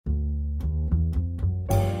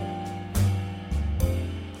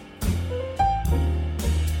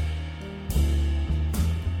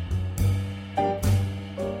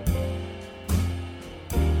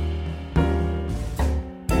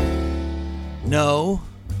No,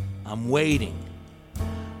 I'm waiting.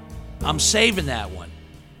 I'm saving that one.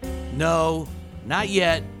 No, not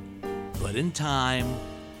yet, but in time.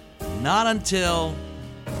 Not until...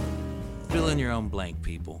 Fill in your own blank,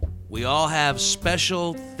 people. We all have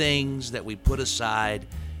special things that we put aside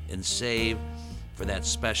and save for that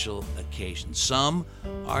special occasion. Some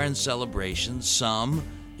are in celebration, some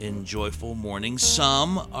in joyful mornings,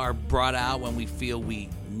 some are brought out when we feel we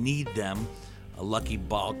need them. A lucky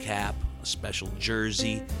ball cap, a special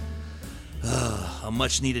jersey, a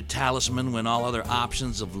much-needed talisman when all other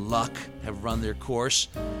options of luck have run their course.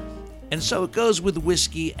 And so it goes with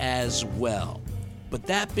whiskey as well. But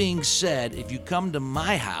that being said, if you come to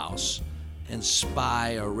my house and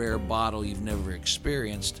spy a rare bottle you've never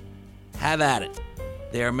experienced, have at it.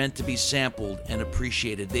 They are meant to be sampled and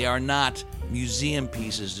appreciated. They are not museum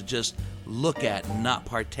pieces to just look at and not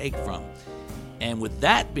partake from. And with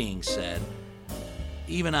that being said,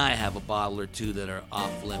 even I have a bottle or two that are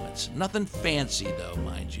off limits. Nothing fancy though,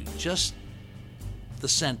 mind you, just the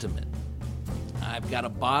sentiment. I've got a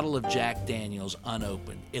bottle of Jack Daniel's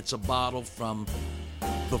unopened. It's a bottle from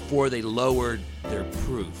before they lowered their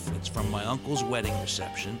proof. It's from my uncle's wedding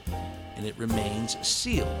reception, and it remains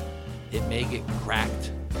sealed. It may get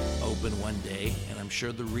cracked open one day, and I'm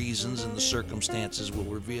sure the reasons and the circumstances will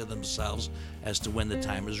reveal themselves as to when the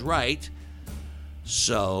time is right.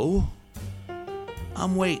 So,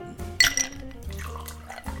 I'm waiting.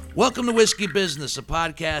 Welcome to Whiskey Business, a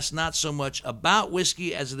podcast not so much about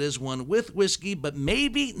whiskey as it is one with whiskey, but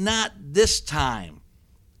maybe not this time,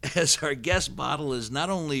 as our guest bottle is not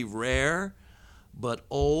only rare, but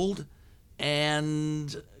old,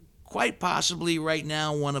 and quite possibly right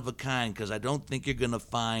now one of a kind, because I don't think you're going to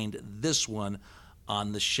find this one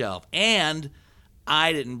on the shelf. And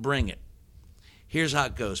I didn't bring it. Here's how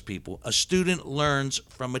it goes, people. A student learns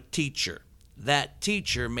from a teacher. That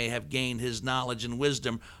teacher may have gained his knowledge and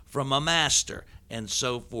wisdom from a master, and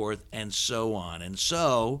so forth and so on. And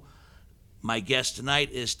so, my guest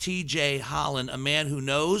tonight is T.J. Holland, a man who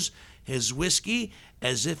knows his whiskey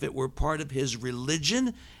as if it were part of his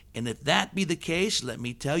religion. And if that be the case, let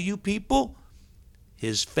me tell you, people,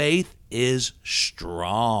 his faith is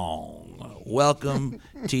strong. Welcome,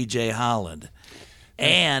 T.J. Holland.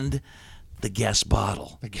 And the guest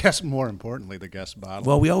bottle. More importantly, the guest bottle.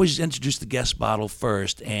 Well, we always introduce the guest bottle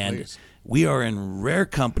first, and Please. We are in rare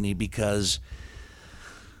company because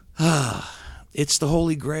it's the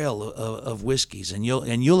holy grail of whiskeys, and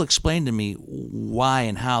you'll explain to me why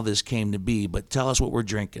and how this came to be. But tell us what we're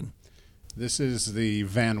drinking. This is the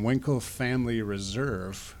Van Winkle Family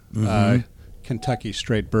Reserve Kentucky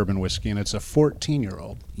Straight Bourbon Whiskey, and it's a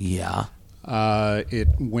 14-year-old. Yeah. It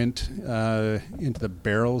went into the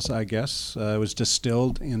barrels, I guess. It was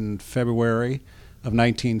distilled in February of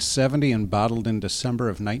 1970 and bottled in December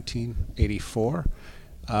of 1984.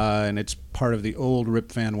 And it's part of the old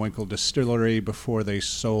Rip Van Winkle distillery before they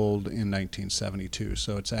sold in 1972.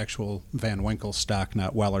 So it's actual Van Winkle stock,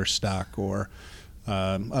 not Weller stock or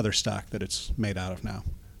other stock that it's made out of now.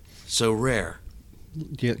 So rare.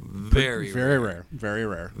 Yeah, Very rare. Very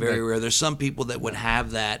rare. Very rare. There's some people that would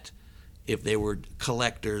have that. If they were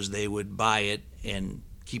collectors, they would buy it and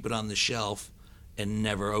keep it on the shelf and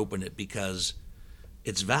never open it because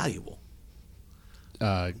it's valuable.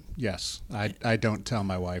 Yes. I don't tell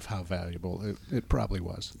my wife how valuable it probably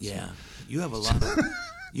was. Yeah. You have a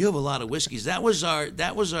lot of whiskeys. That was our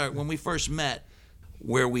when we first met,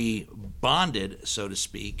 where we bonded, so to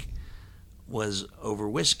speak, was over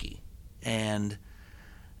whiskey. And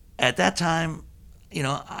at that time, you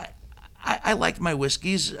know, I liked my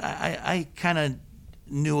whiskeys. I kind of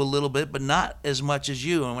knew a little bit, but not as much as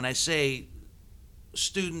you. And when I say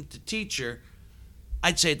student to teacher,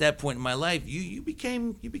 I'd say at that point in my life, you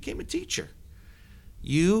became a teacher.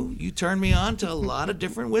 You turned me on to a lot of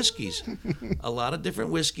different whiskeys, and a lot of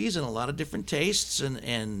different tastes,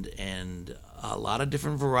 and a lot of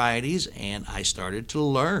different varieties. And I started to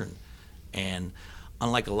learn. And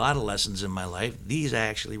unlike a lot of lessons in my life, these I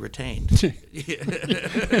actually retained.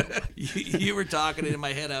 You were talking, and in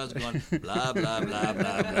my head I was going, blah, blah, blah,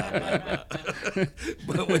 blah, blah, blah, blah.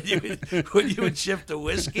 But when you would shift to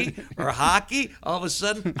whiskey or hockey, all of a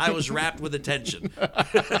sudden I was wrapped with attention.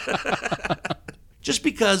 Just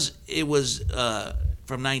because it was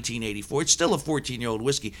from 1984, it's still a 14-year-old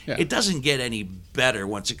whiskey. Yeah. It doesn't get any better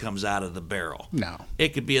once it comes out of the barrel. No.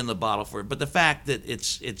 It could be in the bottle for it. But the fact that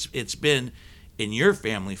it's been in your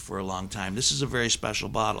family for a long time, this is a very special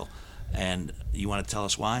bottle. And you want to tell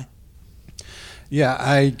us why? Yeah,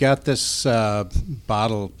 I got this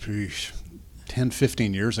bottle 10,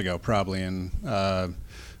 15 years ago probably in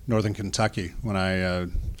northern Kentucky when I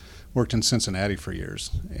worked in Cincinnati for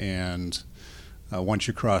years. And Once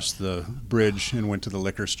you crossed the bridge and went to the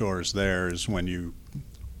liquor stores, there is when you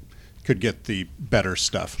could get the better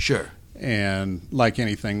stuff. Sure. And like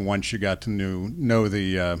anything, once you got to know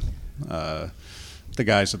the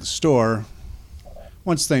guys at the store,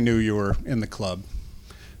 once they knew you were in the club,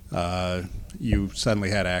 you suddenly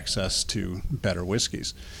had access to better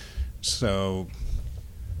whiskeys. So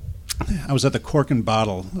I was at the Cork and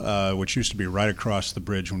Bottle, which used to be right across the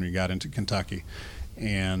bridge when we got into Kentucky,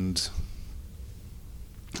 and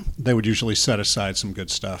they would usually set aside some good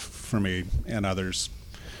stuff for me and others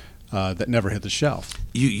that never hit the shelf.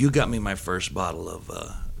 You got me my first bottle of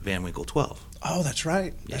Van Winkle 12. Oh, that's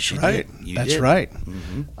right. Yes, That's right. You That's did. right.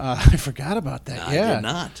 Mm-hmm. I forgot about that. I yeah. did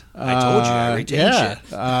not. I told you I retained yeah.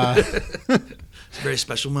 shit. It's a very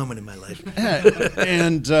special moment in my life.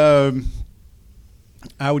 And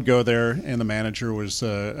I would go there, and the manager was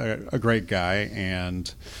a great guy,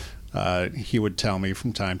 and he would tell me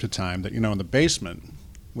from time to time that, in the basement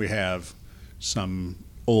we have some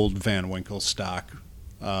old Van Winkle stock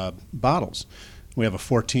bottles. We have a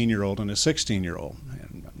 14-year-old and a 16-year-old.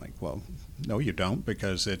 And I'm like, well, no, you don't,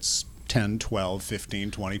 because it's 10, 12,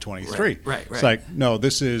 15, 20, 23. Right. It's like, no,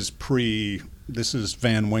 this is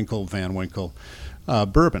Van Winkle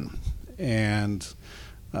bourbon. And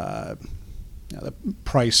the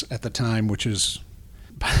price at the time, which is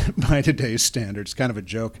by today's standards, kind of a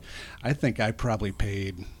joke. I think I probably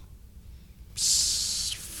paid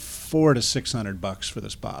 $400 to $600 for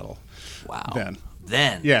this bottle. Wow.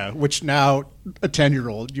 Then. Yeah, which now a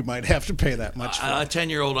 10-year-old you might have to pay that much for. A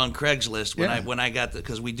 10-year-old on Craigslist when I got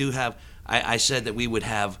because we do have. I said that we would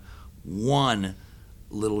have one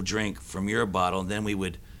little drink from your bottle, and then we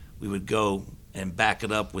would Mm-hmm. go and back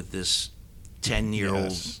it up with this 10-year-old.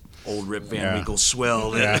 Yes. Old Rip Van Winkle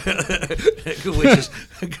swill, Yeah. which is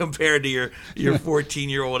compared to your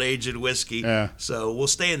 14-year-old aged whiskey. Yeah. So we'll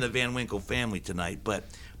stay in the Van Winkle family tonight. But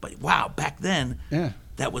wow, back then,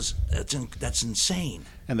 that's insane.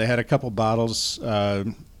 And they had a couple bottles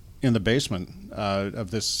in the basement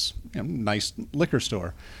of this nice liquor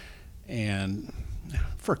store, and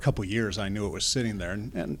for a couple years I knew it was sitting there.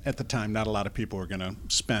 And at the time, not a lot of people were going to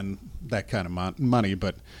spend that kind of money,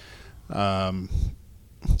 but.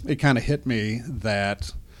 It kind of hit me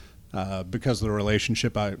that because of the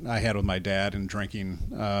relationship I had with my dad and drinking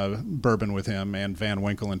bourbon with him and Van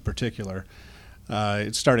Winkle in particular,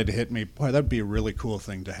 it started to hit me, boy, that'd be a really cool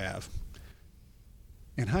thing to have.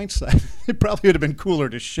 In hindsight, it probably would have been cooler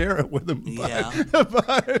to share it with him.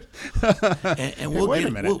 And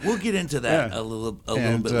we'll get into that a little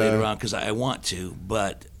bit later on, because I want to.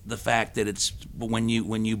 But the fact that it's when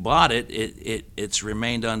you bought it, it's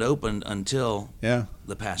remained unopened until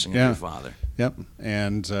the passing of your father. Yep.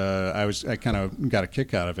 And I kind of got a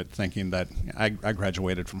kick out of it, thinking that I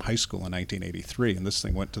graduated from high school in 1983, and this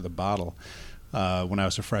thing went to the bottle when I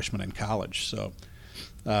was a freshman in college. So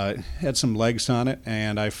had some legs on it,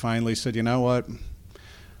 and I finally said, you know what?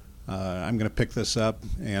 I'm going to pick this up,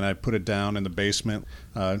 and I put it down in the basement.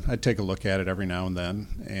 I'd take a look at it every now and then,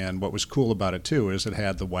 and what was cool about it, too, is it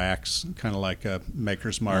had the wax, kind of like a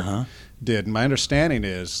Maker's Mark did. And my understanding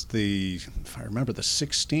is if I remember, the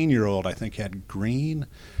 16-year-old, I think, had green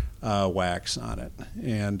wax on it,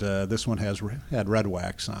 and this one had red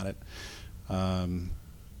wax on it.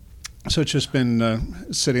 So it's just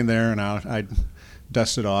been sitting there, and I'd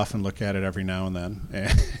dust it off and look at it every now and then,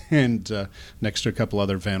 and next to a couple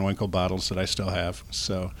other Van Winkle bottles that I still have.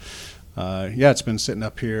 So, it's been sitting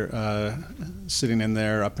up here, sitting in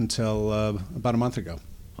there up until about a month ago.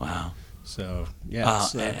 Wow. So,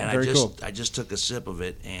 it's very cool. I just took a sip of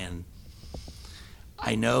it, and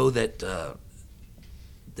I know that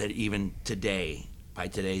that even today, by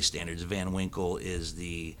today's standards, Van Winkle is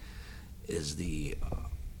the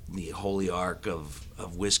holy ark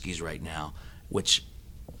of whiskeys right now, which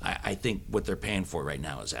I think what they're paying for right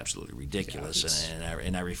now is absolutely ridiculous,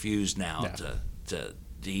 and I refuse now to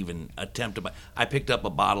even attempt to buy. I picked up a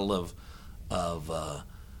bottle of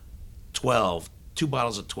 12, 2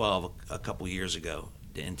 bottles of 12 a couple years ago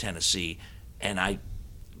in Tennessee, and I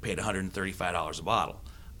paid $135 a bottle.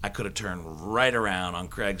 I could have turned right around on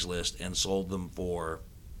Craigslist and sold them for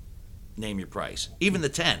name your price. Even the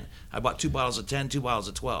 10. I bought 2 bottles of 10, 2 bottles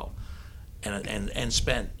of 12, and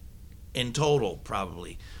spent in total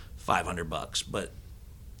probably $500. But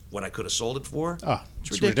what I could have sold it for,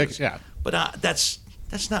 it's ridiculous. Yeah. But that's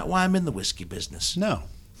not why I'm in the whiskey business. No.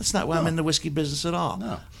 That's not why I'm in the whiskey business at all.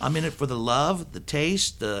 No. I'm in it for the love, the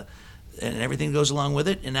taste, and everything that goes along with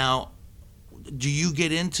it. And now, do you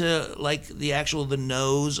get into like the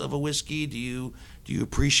nose of a whiskey? Do you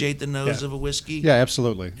appreciate the nose of a whiskey? Yeah,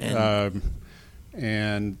 absolutely.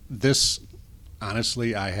 And this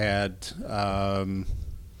honestly, I had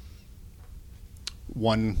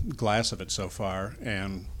one glass of it so far,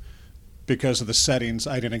 and because of the settings,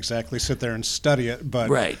 I didn't exactly sit there and study it. But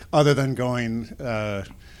Right. other than going,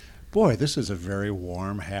 boy, this is a very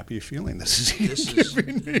warm, happy feeling. This is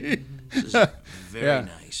giving me. This is very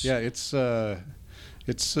nice. Yeah, it's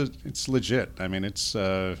legit. I mean, it's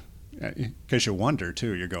because you wonder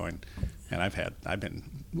too. You're going, and I've been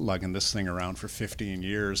lugging this thing around for 15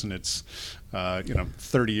 years, and it's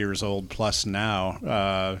 30 years old plus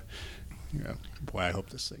now. Boy, I hope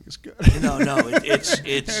this thing is good. No, it's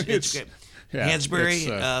good. Yeah,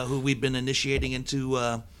 Hansberry, who we've been initiating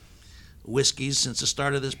into whiskeys since the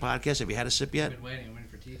start of this podcast. Have you had a sip yet? I'm waiting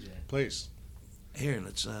for TJ. Please. Here,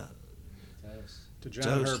 let's To John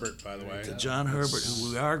toast. Herbert, by the way. To John Herbert,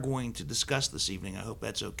 who we are going to discuss this evening. I hope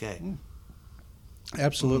that's okay.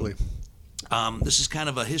 Absolutely. This is kind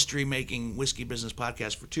of a history-making whiskey business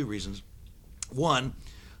podcast for two reasons. One,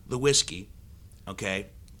 the whiskey. Okay,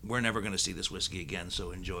 we're never going to see this whiskey again,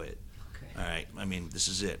 so enjoy it. Okay. All right, I mean, this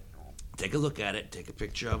is it. Take a look at it, take a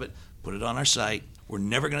picture of it, put it on our site. We're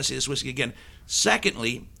never going to see this whiskey again.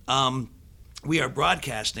 Secondly, we are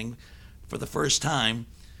broadcasting for the first time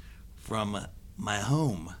from my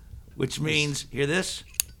home, which means, hear this?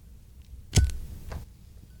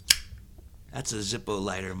 That's a Zippo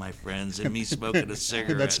lighter, my friends, and me smoking a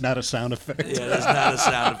cigarette. That's not a sound effect. Yeah, that's not a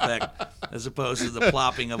sound effect, as opposed to the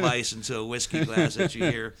plopping of ice into a whiskey glass that you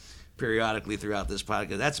hear periodically throughout this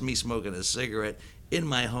podcast. That's me smoking a cigarette in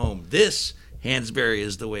my home. This, Hansberry,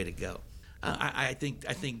 is the way to go. I think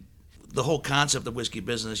the whole concept of whiskey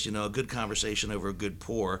business, a good conversation over a good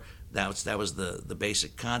pour, that was the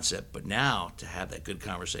basic concept. But now, to have that good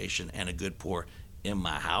conversation and a good pour in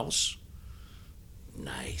my house,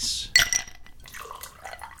 nice.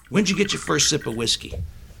 When'd you get your first sip of whiskey?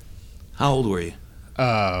 How old were you?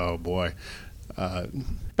 Oh boy,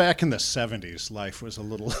 back in the '70s, life was a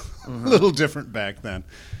little different back then,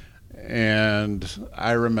 and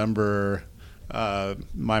I remember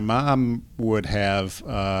my mom would have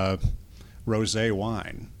rosé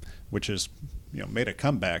wine, which is made a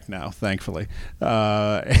comeback now, thankfully,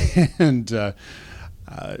 and.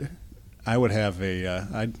 I would have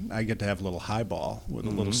I get to have a little highball with a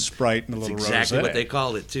little Sprite and a little rosé. Exactly what they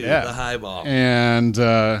called it too, Yeah. the highball. And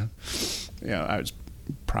I was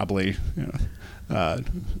probably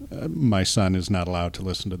my son is not allowed to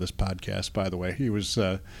listen to this podcast. By the way, he's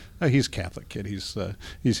a Catholic kid. He's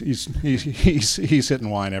hitting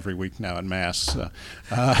wine every week now in mass.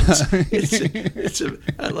 I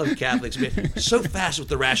love Catholics, man. So fast with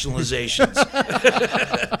the rationalizations.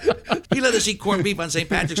 He let us eat corned beef on St.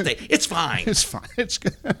 Patrick's Day. It's fine. It's fine. It's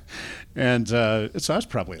good. And so I was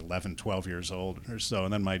probably 11, 12 years old or so.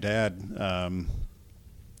 And then my dad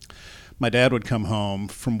would come home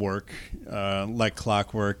from work like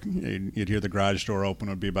clockwork. You'd hear the garage door open.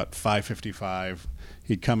 It would be about 5:55.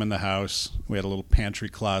 He'd come in the house. We had a little pantry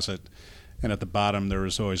closet. And at the bottom, there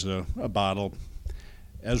was always a bottle.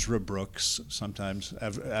 Ezra Brooks, sometimes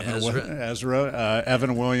Evan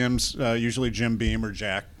Williams, usually Jim Beam or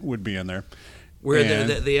Jack would be in there. Where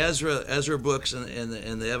the Ezra Brooks and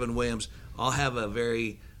the Evan Williams all have a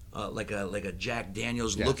very like a Jack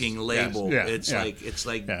Daniels looking label. Yes. Yeah. It's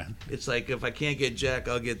like if I can't get Jack,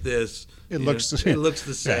 I'll get this. It looks the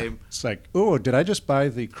same. Yeah. It's like, oh, did I just buy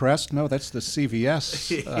the Crest? No, that's the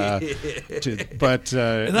CVS.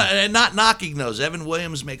 And not knocking those. Evan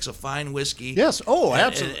Williams makes a fine whiskey. Yes. Oh,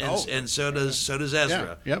 absolutely. And so does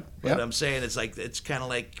Ezra. Yep. But I'm saying it's kind of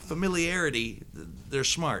like familiarity. They're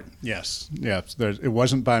smart. Yes. It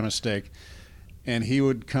wasn't by mistake. And he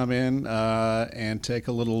would come in and take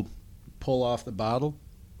a little pull off the bottle,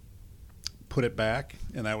 put it back,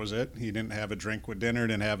 and that was it. He didn't have a drink with dinner,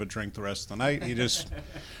 didn't have a drink the rest of the night. He just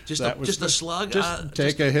a slug.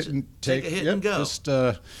 Take a hit and go.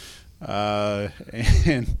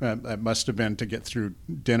 And that must have been to get through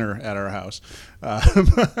dinner at our house, and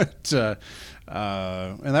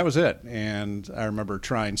that was it. And I remember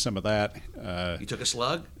trying some of that. You took a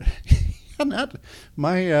slug?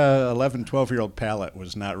 My 11, 12-year-old palate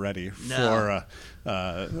was not ready for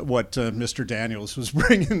what Mr. Daniels was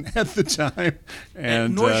bringing at the time.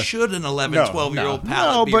 And nor should an 11, 12-year-old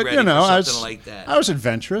palate be ready for something like that. I was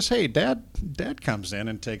adventurous. Hey, Dad comes in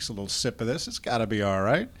and takes a little sip of this. It's got to be all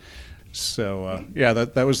right. So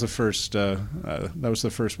that was the first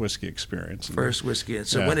whiskey experience. First whiskey.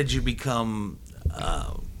 So when did you become,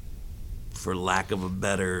 for lack of a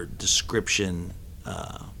better description,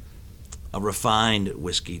 a refined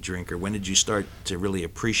whiskey drinker? When did you start to really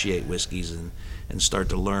appreciate whiskeys and start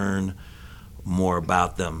to learn more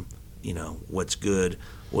about them? What's good,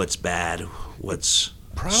 what's bad, what's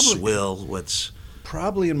swill? What's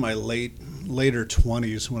probably in my later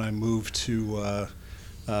 20s when I moved to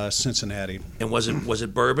Cincinnati. And was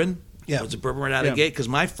it bourbon? Yeah. Was it bourbon right out of the gate? Because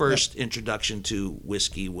my first introduction to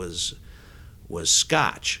whiskey was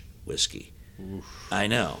Scotch whiskey. Oof. I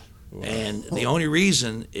know. Wow. And the only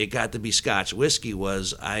reason it got to be Scotch whiskey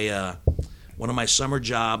was one of my summer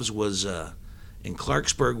jobs was in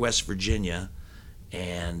Clarksburg, West Virginia,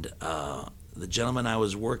 and the gentleman I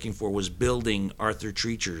was working for was building Arthur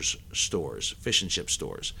Treacher's stores, fish and chip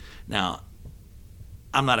stores. Now,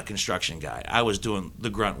 I'm not a construction guy. I was doing the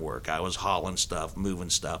grunt work. I was hauling stuff, moving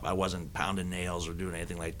stuff. I wasn't pounding nails or doing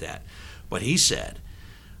anything like that. But he said,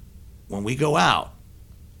 when we go out,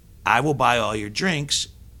 I will buy all your drinks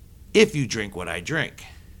if you drink what I drink.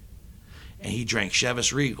 And he drank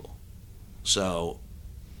Chivas Regal. So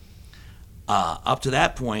up to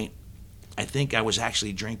that point, I think I was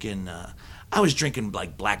actually drinking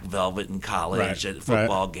like Black Velvet in college at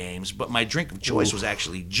football games. But my drink of choice was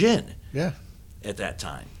actually gin. Yeah. At that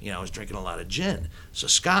time, I was drinking a lot of gin. So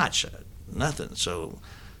Scotch, nothing. So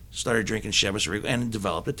started drinking Chivas Regal and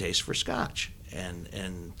developed a taste for Scotch,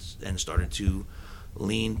 and started to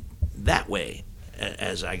lean that way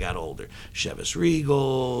as I got older. Chivas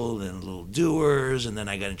Regal, then Little Dewar's, and then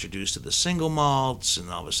I got introduced to the single malts, and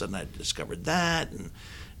all of a sudden I discovered that,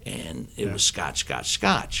 and it was Scotch.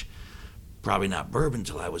 Probably not bourbon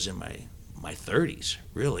until I was in my 30s,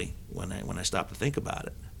 really, when I stopped to think about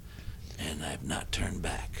it. And I have not turned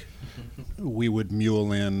back. We would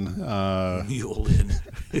mule in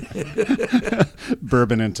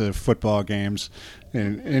bourbon into football games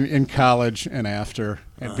in college and after.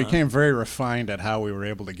 It became very refined at how we were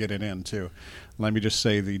able to get it in, too. Let me just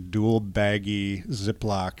say the dual baggy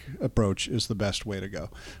Ziploc approach is the best way to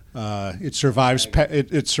go. It survives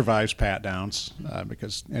pat downs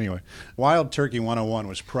because, anyway, Wild Turkey 101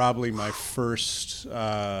 was probably my first...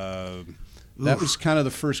 That was kind of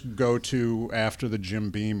the first go-to after the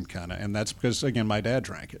Jim Beam kind of, and that's because, again, my dad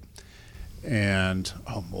drank it. And,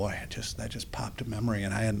 oh boy, that just popped a memory,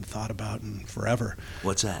 and I hadn't thought about in forever.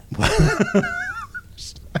 What's that?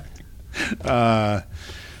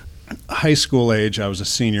 High school age, I was a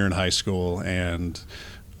senior in high school, and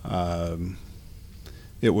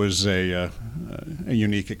it was a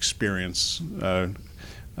unique experience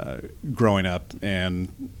growing up,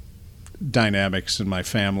 and dynamics in my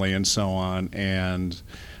family and so on, and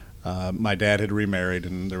my dad had remarried,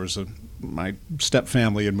 and there was my step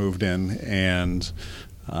family had moved in, and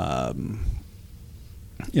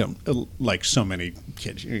like so many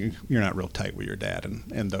kids, you're not real tight with your dad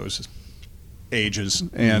and those ages,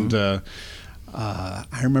 and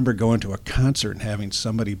I remember going to a concert and having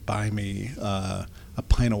somebody buy me a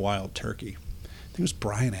pint of Wild Turkey. I think it was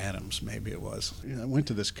Bryan Adams, maybe it was. I went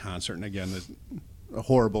to this concert, and again,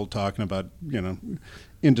 horrible talking about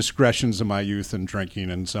indiscretions of my youth and drinking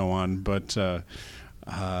and so on, but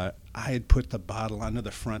I had put the bottle under the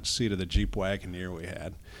front seat of the Jeep Wagoneer we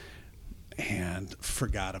had and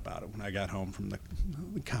forgot about it when I got home from the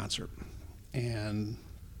concert. And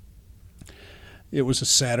it was a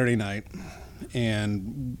Saturday night,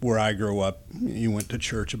 and where I grew up, you went to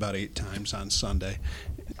church about 8 times on Sunday.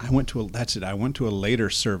 I went to a later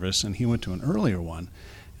service, and he went to an earlier one.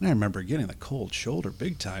 And I remember getting the cold shoulder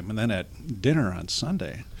big time. And then at dinner on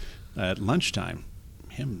Sunday, at lunchtime,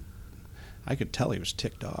 I could tell he was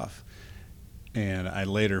ticked off. And I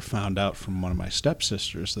later found out from one of my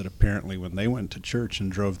stepsisters that apparently when they went to church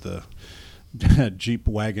and drove the Jeep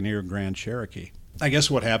Wagoneer Grand Cherokee, I guess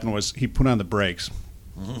what happened was he put on the brakes.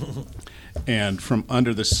 And from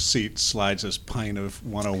under the seat slides this pint of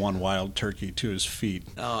 101 Wild Turkey to his feet.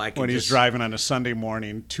 When he's driving on a Sunday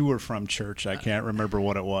morning to or from church. I can't remember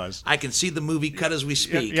what it was. I can see the movie cut as we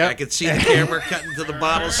speak. Yep. I can see the camera cutting to the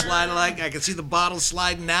bottle sliding. I can see the bottle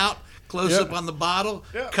sliding out, close up on the bottle,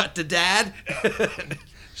 cut to Dad.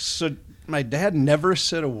 So my dad never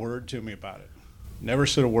said a word to me about it. Never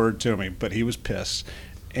said a word to me, but he was pissed.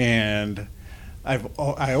 And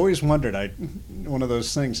I always wondered, one of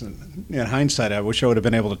those things, in hindsight, I wish I would have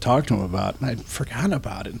been able to talk to him about. I'd forgotten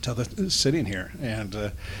about it until sitting here.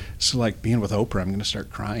 And it's like being with Oprah. I'm going to start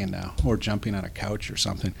crying now, or jumping on a couch or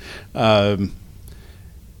something. But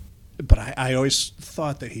I always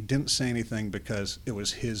thought that he didn't say anything because it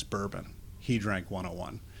was his bourbon. He drank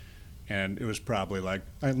 101. And it was probably like,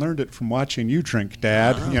 I learned it from watching you drink,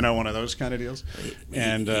 Dad. One of those kind of deals.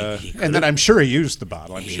 And then I'm sure he used the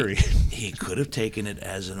bottle. He could have taken it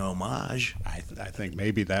as an homage. I think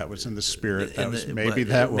maybe that was in the spirit. But maybe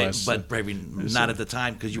not at the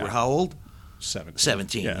time, because you were how old? 17.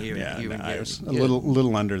 17. I was a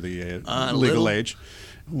little under the legal age.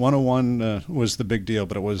 101 was the big deal,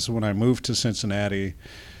 but it was when I moved to Cincinnati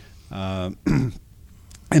and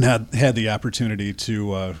had the opportunity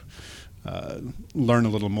to learn a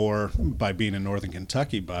little more by being in Northern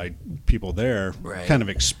Kentucky by people there, Right. kind of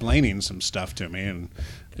explaining some stuff to me, and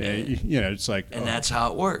it's like, And that's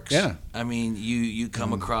how it works. Yeah. I mean, you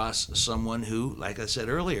come across someone who, like I said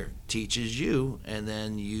earlier, teaches you, and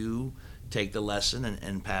then you take the lesson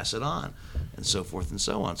and pass it on, and so forth and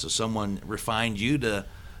so on. So someone refined you to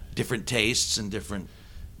different tastes and different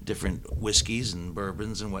whiskeys and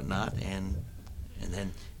bourbons and whatnot, and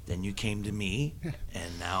then you came to me,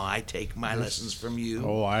 and now I take my lessons from you,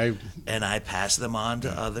 and I pass them on to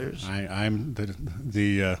others. I'm the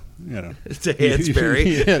To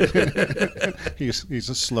Hansberry. He's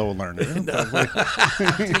a slow learner.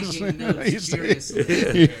 Taking notes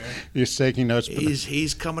furiously. He's taking notes. But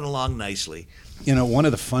He's coming along nicely. one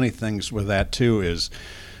of the funny things with that too is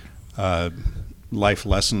life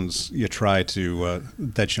lessons you try to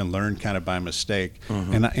that you learn kind of by mistake.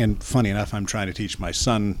 And funny enough, I'm trying to teach my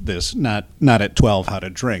son this, not at 12 how to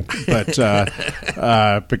drink, but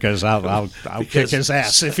because I'll kick his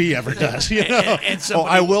ass if he ever does. And somebody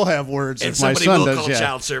I will have words and if my somebody son will does. call Yeah.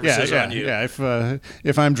 child services yeah, on you. Yeah,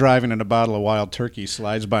 if I'm driving and a bottle of wild turkey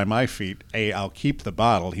slides by my feet, I'll keep the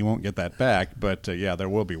bottle. He won't get that back. But there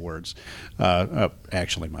will be words.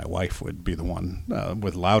 Actually, my wife would be the one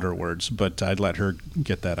with louder words, but I'd let her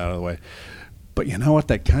get that out of the way. But you know what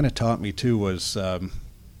that kind of taught me too was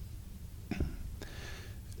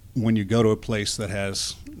when you go to a place that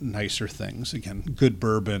has nicer things, again, good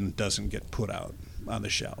bourbon doesn't get put out on the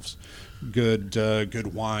shelves. Good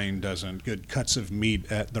wine doesn't. Good cuts of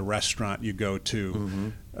meat at the restaurant you go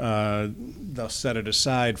to, they'll set it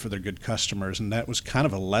aside for their good customers, and that was kind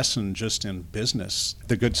of a lesson just in business.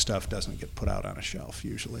 The good stuff doesn't get put out on a shelf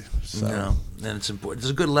usually. So, No, and it's important.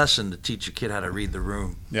 It's a good lesson to teach a kid how to read the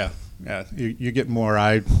room. Yeah. You get more.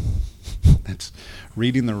 It's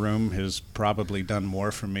reading the room has probably done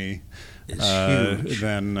more for me It's huge.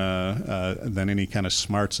 than any kind of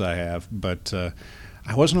smarts I have, but.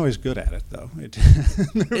 I wasn't always good at it, though.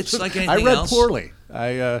 It's like anything I read else. poorly.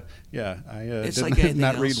 I It's did like anything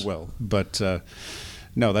not else. read well. But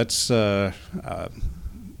no, that's being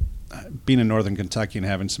in Northern Kentucky and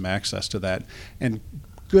having some access to that. And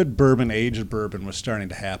good bourbon, aged bourbon was starting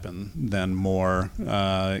to happen then more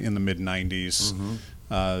in the mid-'90s.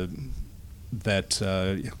 That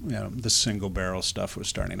the single barrel stuff was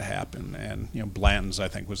starting to happen, and Blanton's I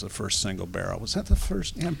think was the first single barrel. Was that the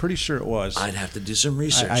first? Yeah, I'm pretty sure it was. I'd have to do some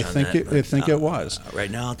research I on think that. I think it was.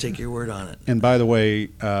 Right now, I'll take your word on it. And by the way,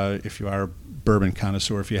 if you are a bourbon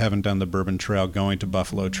connoisseur, if you haven't done the Bourbon Trail, going to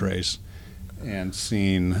Buffalo Trace and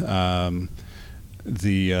seeing the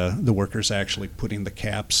workers actually putting the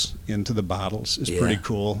caps into the bottles is pretty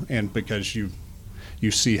cool. And because you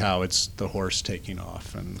see how it's the horse taking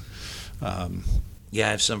off and. Yeah,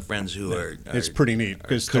 I have some friends who are it's pretty neat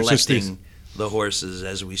because there's collecting just the horses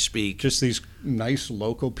as we speak. just these nice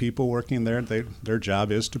local people working there. Their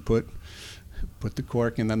job is to put the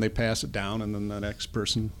cork, and then they pass it down, and then the next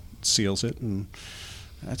person seals it, and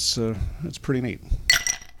that's pretty neat.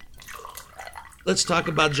 Let's talk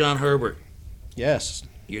about John Herbert, Yes.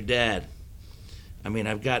 your dad. I mean,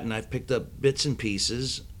 I've picked up bits and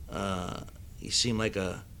pieces. He seemed like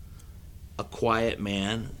a quiet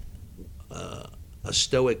man. A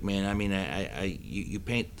stoic man. I mean, you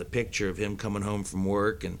paint the picture of him coming home from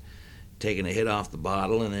work and taking a hit off the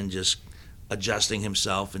bottle and then just adjusting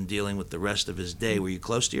himself and dealing with the rest of his day. Were you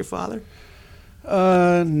close to your father?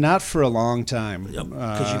 Not for a long time.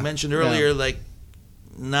 Because you mentioned earlier, like,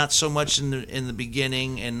 not so much in the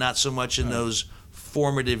beginning and not so much in those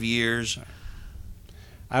formative years.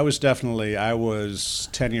 I was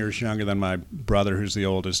 10 years younger than my brother, who's the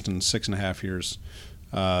oldest, and 6.5 years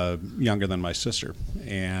younger than my sister,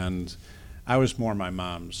 and I was more my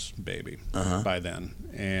mom's baby by then.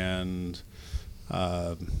 And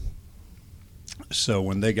so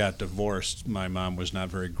when they got divorced, my mom was not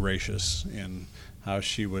very gracious in how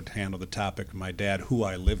she would handle the topic of my dad, who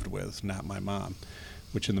I lived with, not my mom,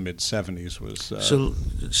 which in the mid-'70s was... So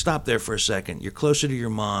stop there for a second. You're closer to your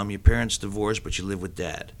mom, your parents divorced, but you live with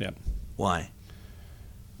dad. Yeah. Why?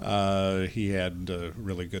 He had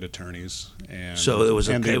really good attorneys, and So it was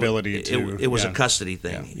and the ability to. It was a yeah. custody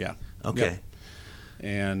thing. Yeah. Okay.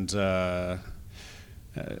 Yeah. And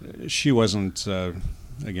she wasn't,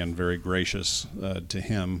 again, very gracious to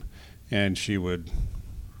him, and she would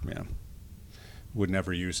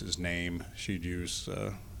never use his name. She'd use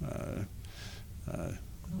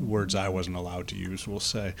words I wasn't allowed to use, we'll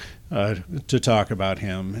say, to talk about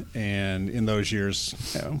him. And in those years,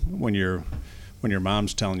 when you're when your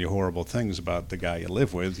mom's telling you horrible things about the guy you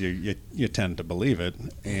live with, you tend to believe it.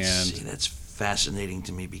 And see, that's fascinating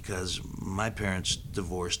to me because my parents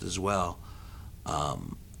divorced as well,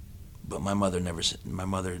 but my mother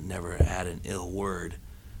never had an ill word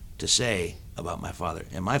to say about my father.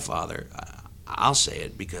 And my father, I'll say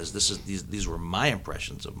it because these were my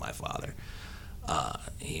impressions of my father.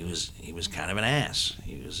 He was kind of an ass.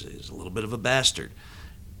 He was a little bit of a bastard.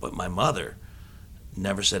 But my mother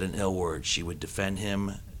never said an ill word. She would defend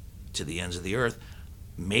him to the ends of the earth.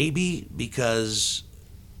 Maybe because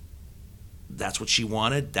that's what she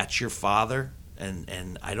wanted. That's your father,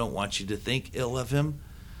 and I don't want you to think ill of him.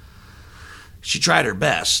 She tried her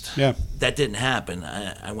best. Yeah. That didn't happen.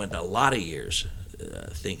 I went a lot of years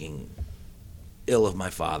thinking ill of my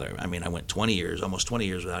father. I mean, I went almost 20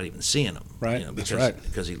 years without even seeing him. Right, that's right.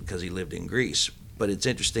 Because he lived in Greece. But it's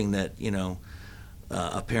interesting that,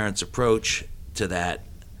 a parent's approach to that,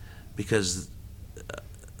 because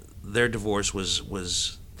their divorce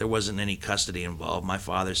was there wasn't any custody involved. My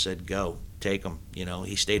father said, go, take him.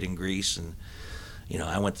 He stayed in Greece, and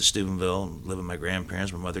I went to Steubenville and lived with my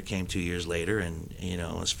grandparents. My mother came 2 years later, and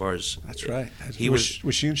as far as that's right.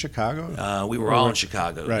 Was she in Chicago? We were all in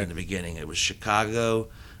Chicago right. in the beginning. It was Chicago,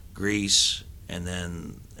 Greece, and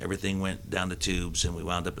then everything went down the tubes, and we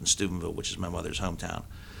wound up in Steubenville, which is my mother's hometown.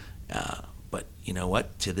 But you know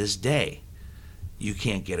what? To this day, you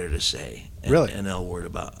can't get her to say an ill word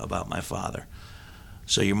about my father.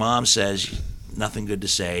 So your mom says nothing good to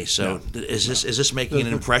say. So is this making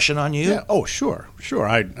an impression on you? Yeah. Oh, sure.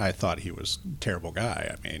 I thought he was a terrible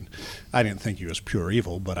guy. I mean, I didn't think he was pure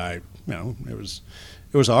evil, but it was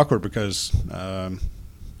awkward because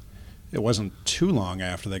it wasn't too long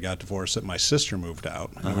after they got divorced that my sister moved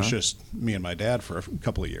out. It was just me and my dad for a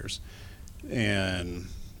couple of years, and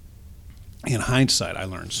in hindsight, I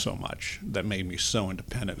learned so much that made me so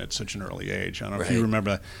independent at such an early age. I don't know if you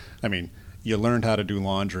remember. I mean, you learned how to do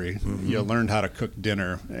laundry, you learned how to cook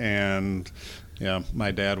dinner, and my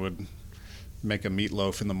dad would make a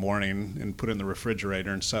meatloaf in the morning and put it in the refrigerator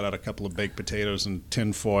and set out a couple of baked potatoes in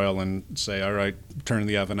tin foil and say, all right, turn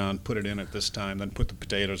the oven on, put it in at this time, then put the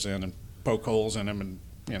potatoes in and poke holes in them and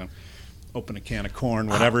open a can of corn,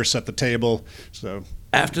 whatever, set the table. So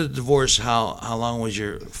after the divorce, how long was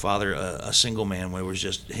your father a single man when it was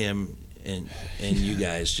just him and you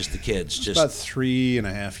guys, just the kids? Just about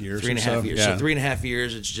 3.5 years. 3.5 years. Yeah. So 3.5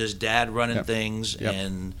 years, it's just dad running things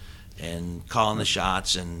and calling the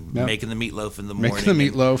shots and making the meatloaf in the morning. Making the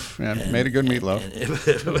meatloaf. Made a good meatloaf.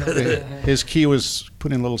 His key was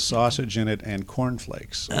putting a little sausage in it and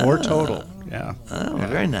cornflakes, or total. Yeah. Oh,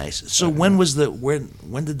 very nice. So when was the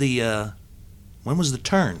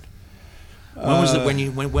turn?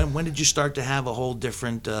 When did you start to have a whole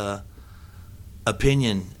different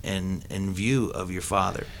opinion and view of your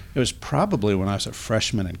father? It was probably when I was a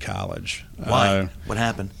freshman in college. Why? What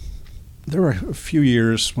happened? There were a few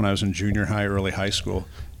years when I was in junior high, early high school.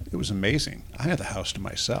 It was amazing. I had the house to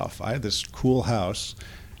myself. I had this cool house,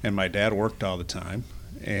 and my dad worked all the time.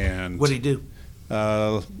 And what did he do?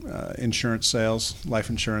 Insurance sales, life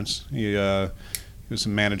insurance. He was a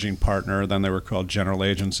managing partner. Then they were called general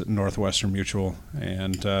agents at Northwestern Mutual.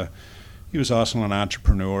 And he was also an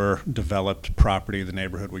entrepreneur, developed property, the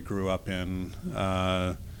neighborhood we grew up in.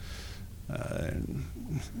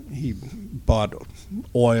 He bought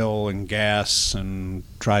oil and gas and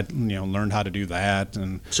learned how to do that.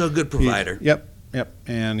 And so a good provider. Yep.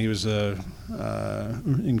 And he was a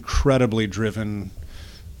incredibly driven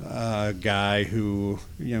guy who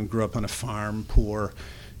grew up on a farm, poor.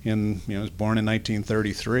 Was born in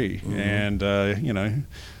 1933, and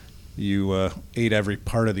you ate every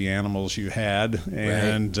part of the animals you had,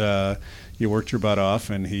 and you worked your butt off.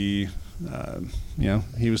 And he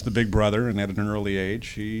was the big brother, and at an early age,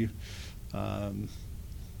 he,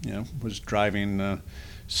 was driving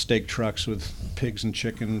steak trucks with pigs and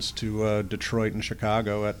chickens to Detroit and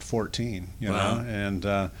Chicago at 14. Wow.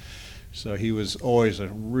 And so he was always a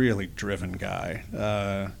really driven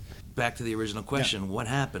guy. Back to the original question. What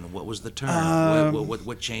happened? What was the turn?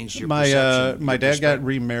 What changed your perception? My dad got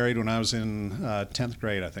remarried when I was in 10th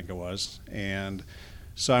grade, I think it was. And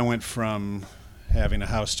so I went from having a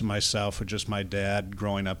house to myself with just my dad,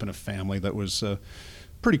 growing up in a family that was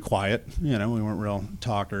pretty quiet. We weren't real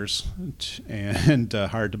talkers and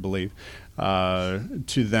hard to believe, to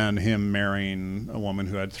then him marrying a woman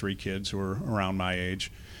who had 3 kids who were around my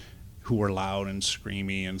age, who were loud and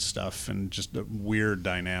screamy and stuff, and just a weird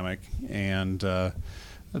dynamic. And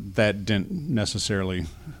that didn't necessarily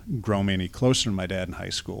grow me any closer to my dad in high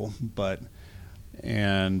school.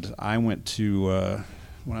 And I went to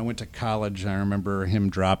when I went to college, I remember him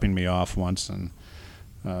dropping me off once, and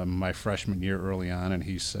my freshman year early on, and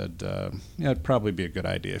he said, yeah, it'd probably be a good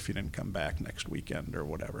idea if you didn't come back next weekend or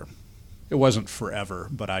whatever. It wasn't forever,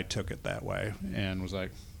 but I took it that way and was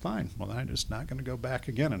like, fine, well, I'm just not going to go back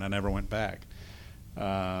again, and I never went back.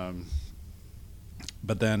 But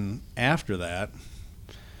then after that,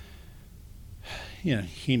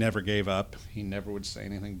 he never gave up. He never would say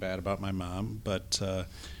anything bad about my mom, but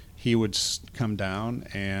he would come down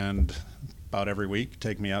and about every week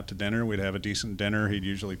take me out to dinner. We'd have a decent dinner. He'd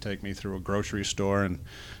usually take me through a grocery store and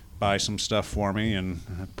buy some stuff for me and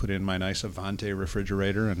put in my nice Avante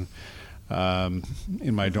refrigerator and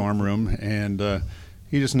in my dorm room. And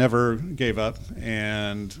he just never gave up.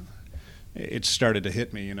 And it started to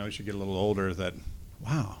hit me, as you get a little older, that,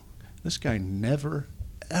 wow, this guy never,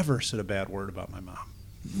 ever said a bad word about my mom.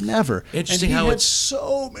 Never. Interesting and he how had it's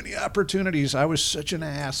so many opportunities. I was such an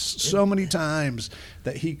ass so many times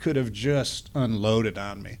that he could have just unloaded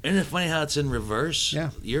on me. Isn't it funny how it's in reverse?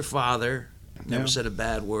 Yeah. Your father never said a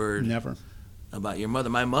bad word Never. about your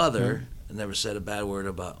mother. My mother never said a bad word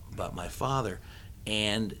about my father.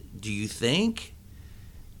 And do you think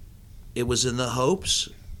it was in the hopes,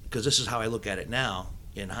 because this is how I look at it now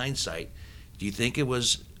in hindsight, do you think it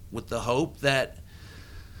was with the hope that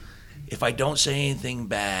if I don't say anything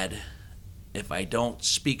bad, if I don't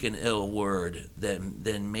speak an ill word,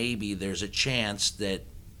 then maybe there's a chance that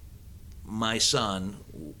my son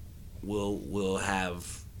will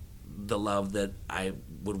have the love that I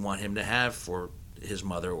would want him to have for his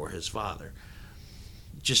mother or his father?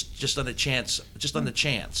 Just on the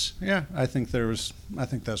chance. Yeah, I think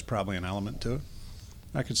that's probably an element to it.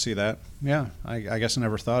 I could see that. Yeah, I guess I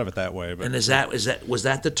never thought of it that way. But and was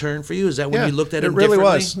that the turn for you? Is that when you looked at it really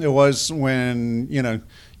differently? was. It was when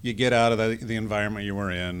you get out of the environment you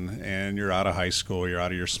were in, and you're out of high school, you're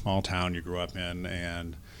out of your small town you grew up in,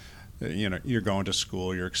 and you're going to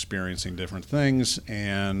school, you're experiencing different things,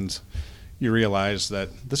 and you realize that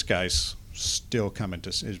this guy's still coming to,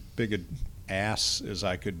 as big an ass as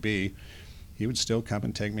I could be, he would still come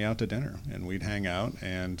and take me out to dinner, and we'd hang out,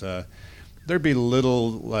 and there'd be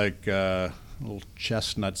little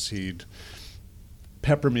chestnuts he'd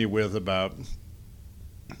pepper me with about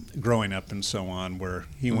growing up and so on, where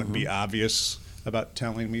he wouldn't be obvious about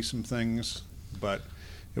telling me some things, but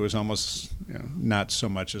it was almost not so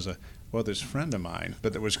much as this friend of mine,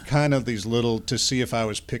 but there was kind of these little, to see if I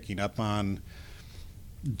was picking up on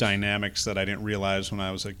dynamics that I didn't realize when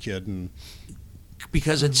I was a kid. And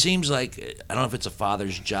because it seems like, I don't know if it's a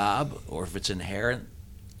father's job or if it's inherent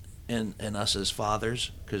in us as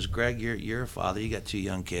fathers, because Greg, you're a father, you got 2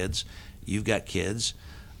 young kids, you've got kids,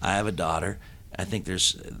 I have a daughter. I think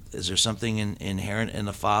is there something inherent in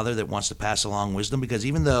a father that wants to pass along wisdom? Because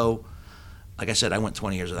even though, like I said, I went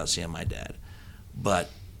 20 years without seeing my dad, but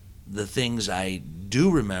the things I do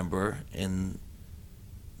remember in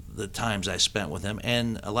the times I spent with him,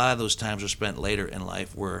 and a lot of those times were spent later in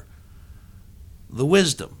life, were the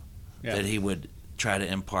wisdom that he would try to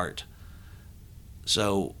impart.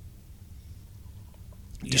 So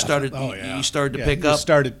you started to pick up. You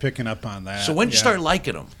started picking up on that. So when did you start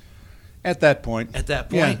liking him? At that point. At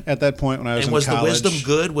that point? Yeah, at that point when I was in college. And was the wisdom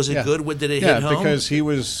good? Was it good? Did it hit home? Yeah, because he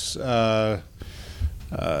was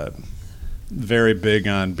very big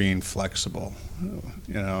on being flexible,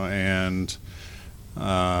 and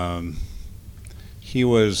he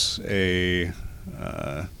was a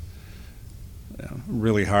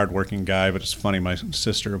really hard-working guy. But it's funny, my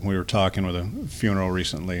sister, we were talking with a funeral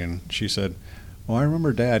recently, and she said, well, I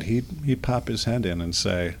remember Dad, he'd pop his hand in and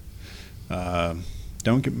say,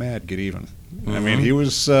 don't get mad, get even. I mean, he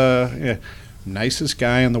was nicest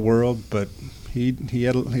guy in the world, but he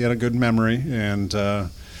had a good memory, and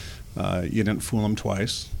you didn't fool him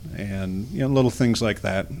twice. And little things like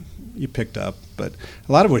that you picked up, but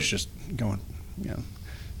a lot of it was just going,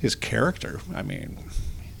 his character. I mean,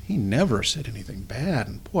 he never said anything bad,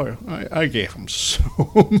 and boy, I gave him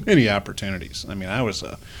so many opportunities. I mean, I was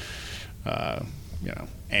a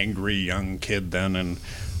angry young kid then, and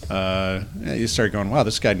you start going, wow,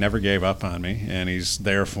 this guy never gave up on me, and he's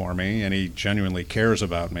there for me, and he genuinely cares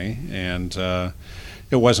about me, and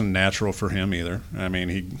it wasn't natural for him either. I mean,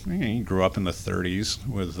 he grew up in the 30s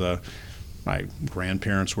with my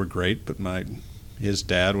grandparents were great, but his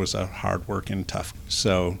dad was a hard-working, tough.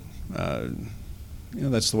 So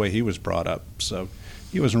that's the way he was brought up. So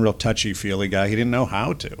he wasn't a real touchy-feely guy. He didn't know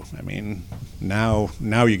how to. I mean, now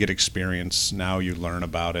you get experience. Now you learn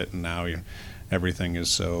about it, and now everything is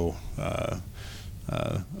so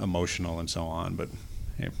emotional and so on. But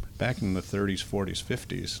back in the 30s, 40s,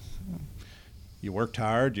 50s, you worked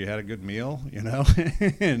hard, you had a good meal, and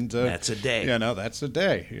that's a day. That's a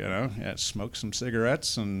day. Smoke some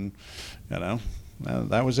cigarettes, and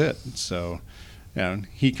that was it. So,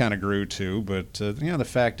 he kind of grew too. But the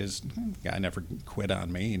fact is, the guy never quit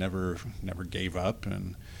on me. He never gave up,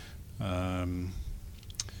 and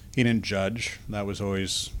he didn't judge. That was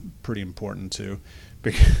always pretty important too,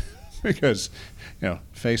 because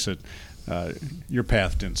face it. Your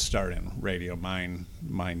path didn't start in radio. Mine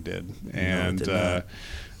did, and No, it did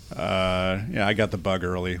not. I got the bug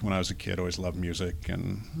early when I was a kid. Always loved music,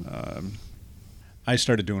 and I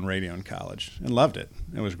started doing radio in college and loved it.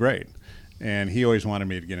 It was great, and he always wanted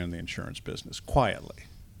me to get in the insurance business quietly.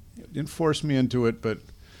 Didn't force me into it, but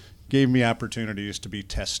gave me opportunities to be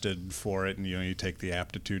tested for it. And you take the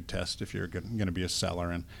aptitude test if you're going to be a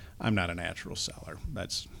seller, and I'm not a natural seller.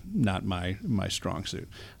 That's not my strong suit.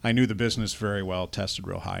 I knew the business very well, tested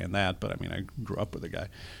real high in that, but I grew up with the guy.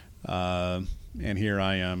 And here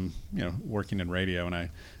I am, working in radio, and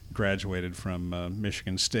I graduated from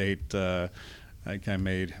Michigan State. I think I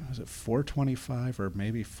made, was it $4.25 or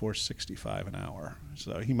maybe $4.65 an hour?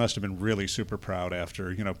 So he must have been really super proud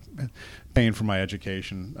after, paying for my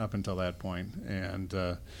education up until that point, and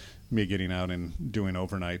me getting out and doing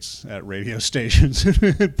overnights at radio stations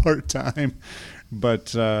part time. But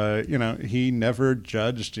he never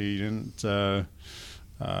judged. He didn't.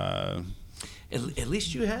 At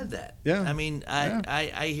least you had that. Yeah.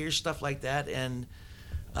 I hear stuff like that, and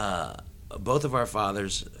both of our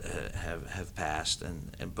fathers have passed,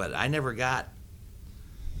 but I never got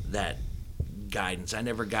that guidance. I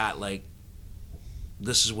never got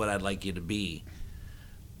this is what I'd like you to be.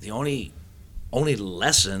 The only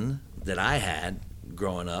lesson that I had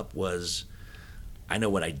growing up was, I know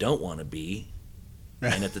what I don't want to be,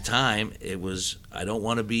 and at the time it was, I don't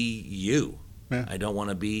want to be you. Yeah. I don't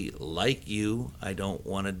want to be like you. I don't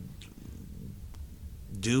want to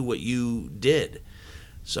do what you did.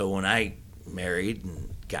 So when I married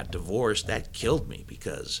and got divorced, that killed me,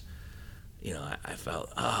 because I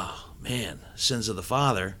felt, oh man, sins of the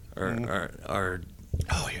father are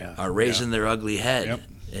raising their ugly head. Yep.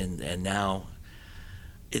 And now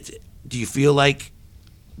do you feel like,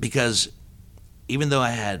 because even though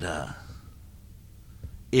I had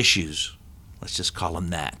issues, let's just call them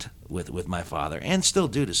that, with my father, and still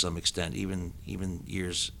do to some extent, even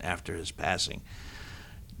years after his passing,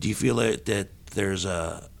 do you feel that there's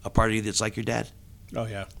a part of you that's like your dad? Oh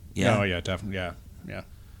yeah. Yeah. Oh yeah, definitely. Yeah,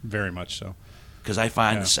 very much so. Because I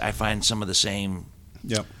find some of the same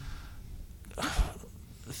Yep.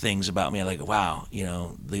 things about me. Like, wow,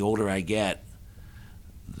 the older I get,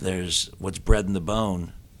 there's what's bred in the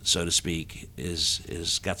bone, so to speak,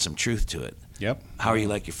 is got some truth to it. Yep. How are you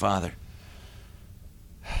like your father?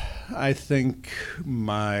 I think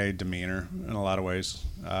my demeanor, in a lot of ways,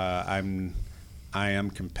 I am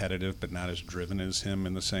competitive, but not as driven as him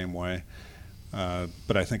in the same way.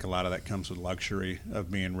 But I think a lot of that comes with luxury of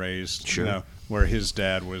being raised, Sure. Where his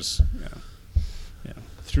dad was,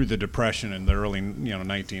 through the Depression in the early,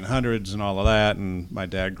 1900s and all of that, and my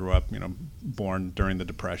dad grew up, born during the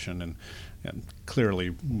Depression, and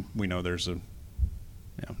clearly we know there's a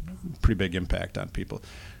pretty big impact on people.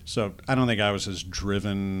 So I don't think I was as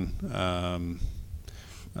driven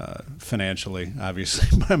financially,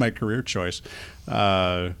 obviously, by my career choice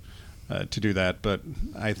to do that. But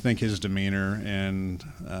I think his demeanor and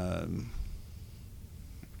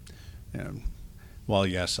while,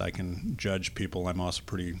 yes, I can judge people, I'm also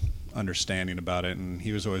pretty understanding about it. And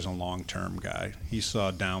he was always a long-term guy. He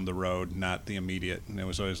saw down the road, not the immediate. And it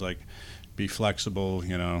was always like, be flexible,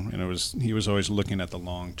 and he was always looking at the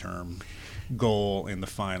long-term goal in the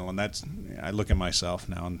final. And I look at myself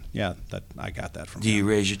now, and that I got that from him. Do you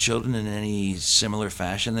raise your children in any similar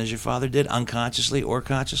fashion as your father did, unconsciously or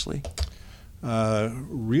consciously?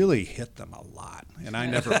 Really hit them a lot, and I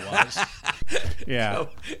never was. Yeah.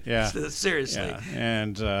 Seriously. Yeah.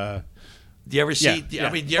 And do you ever see? Yeah.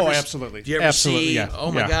 Do you ever, absolutely. Do you ever Absolutely, see? yeah.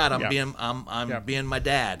 Oh my Yeah. God, I'm Yeah. being my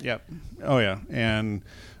dad. Yep. Oh yeah.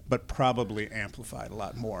 But probably amplified a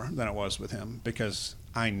lot more than it was with him, because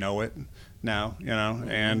I know it now,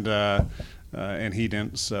 and he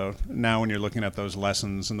didn't. So now when you're looking at those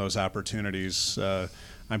lessons and those opportunities,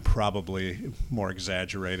 I'm probably more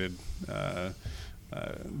exaggerated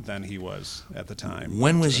than he was at the time.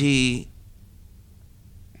 When was he,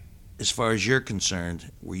 as far as you're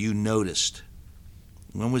concerned, were you noticed?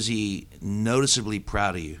 When was he noticeably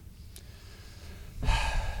proud of you?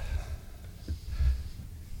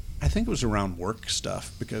 I think it was around work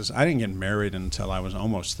stuff, because I didn't get married until I was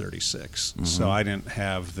almost 36. Mm-hmm. So I didn't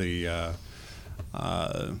have the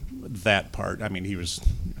that part. I mean, he was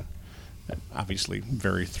obviously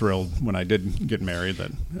very thrilled when I did get married.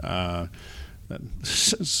 that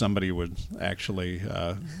somebody would actually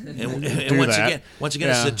And do once again,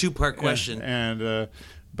 it's a two-part question.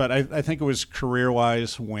 But I think it was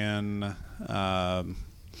career-wise when I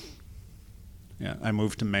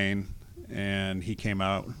moved to Maine, and he came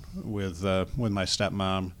out with my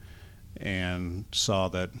stepmom, and saw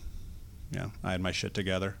that I had my shit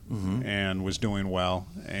together and was doing well,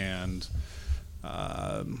 and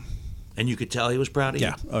you could tell he was proud of you.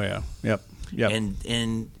 Yeah. Oh yeah. Yep.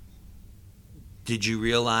 And did you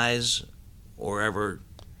realize, or ever,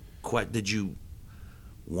 did you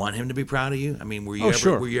want him to be proud of you? I mean, were you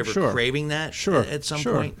ever craving that? At some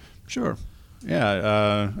point? Sure.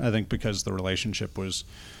 Yeah. I think because the relationship was,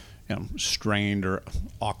 strained or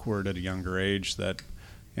awkward at a younger age, that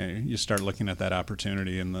you start looking at that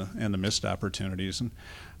opportunity and the missed opportunities. And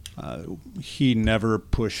he never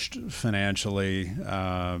pushed financially,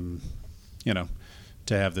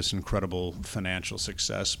 to have this incredible financial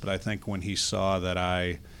success. But I think when he saw that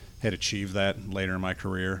I had achieved that later in my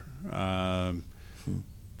career,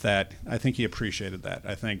 that I think he appreciated that.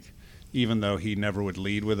 I think even though he never would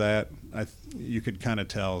lead with that, you could kind of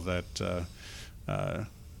tell that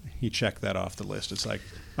he checked that off the list. It's like,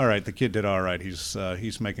 all right, the kid did all right.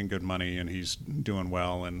 He's making good money and he's doing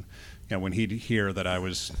well. And when he'd hear that I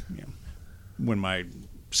was, when my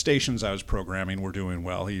stations I was programming were doing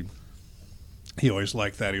well, he always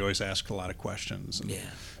liked that. He always asked a lot of questions. And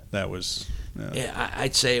that was.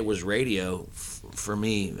 I'd say it was radio for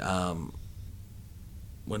me.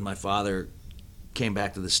 When my father came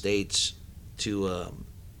back to the States to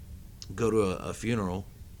go to a funeral,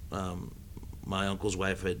 my uncle's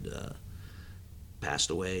wife had passed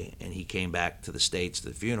away, and he came back to the States to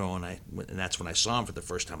the funeral, and that's when I saw him for the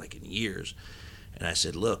first time, like in years. And I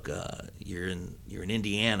said, "Look, you're in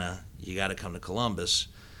Indiana. You got to come to Columbus,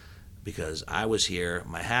 because I was here.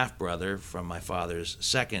 My half brother from my father's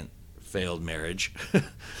second failed marriage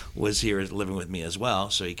was here living with me as well.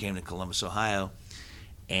 So he came to Columbus, Ohio,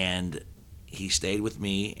 and he stayed with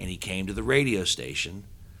me, and he came to the radio station,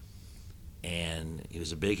 and he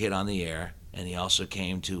was a big hit on the air. And he also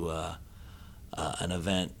came to an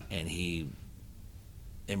event, and he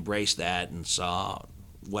embraced that and saw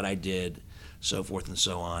what I did, so forth and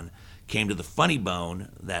so on. Came to the Funny Bone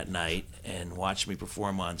that night and watched me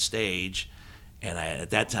perform on stage. And at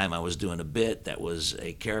that time, I was doing a bit that was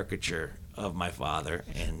a caricature of my father,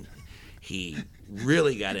 and he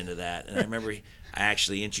really got into that. And I remember I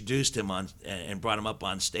actually introduced him and brought him up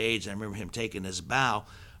on stage, and I remember him taking his bow.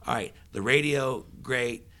 All right, the radio,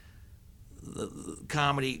 great. The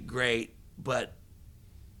comedy, great. But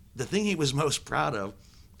the thing he was most proud of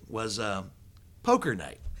was poker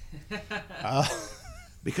night.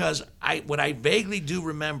 Because what I vaguely do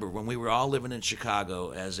remember, when we were all living in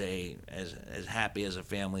Chicago as happy as a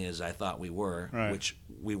family as I thought we were, right, which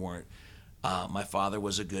we weren't, my father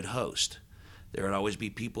was a good host. There would always be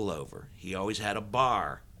people over. He always had a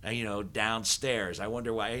bar, downstairs. I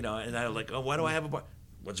wonder why, and I was like, oh, why do I have a bar?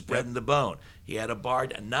 What's bread in the bone? He had a bar,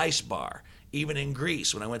 a nice bar. Even in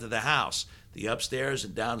Greece, when I went to the house, the upstairs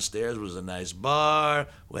and downstairs was a nice bar.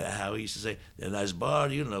 How he used to say, a nice bar,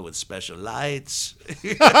 with special lights.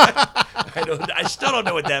 I still don't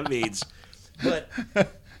know what that means. But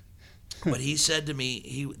he said to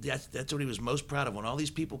me, that's what he was most proud of. When all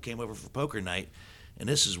these people came over for poker night, and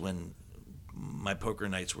this is when my poker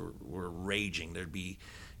nights were raging. There'd be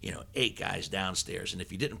 8 guys downstairs, and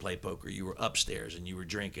if you didn't play poker, you were upstairs, and you were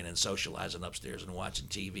drinking and socializing upstairs and watching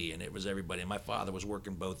TV, and it was everybody. And my father was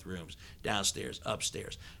working both rooms, downstairs,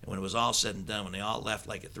 upstairs. And when it was all said and done, when they all left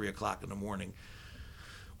like at 3 o'clock in the morning,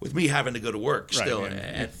 with me having to go to work still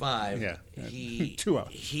at 5, he 2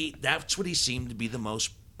 hours. That's what he seemed to be the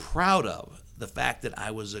most proud of, the fact that I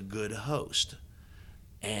was a good host.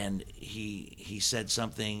 And he said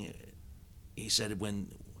something. He said, when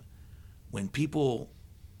people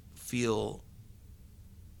feel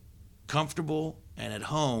comfortable and at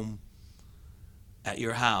home at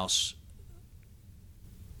your house,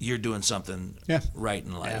 you're doing something right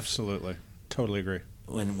in life. Absolutely, totally agree.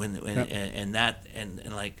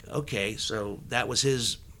 Okay, so that was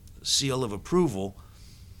his seal of approval,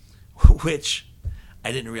 which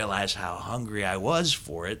I didn't realize how hungry I was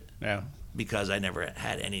for it. Yeah. Because I never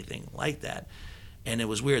had anything like that. And it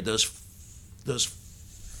was weird, those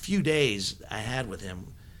few days I had with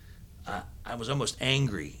him, I was almost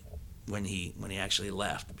angry when he actually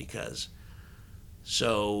left, because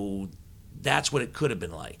so that's what it could have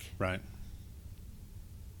been like. Right.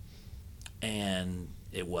 And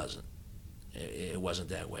it wasn't. It wasn't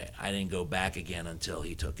that way. I didn't go back again until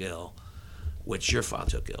he took ill, which your father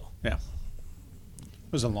took ill. Yeah.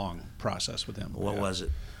 It was a long process with him. What was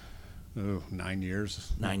it? 9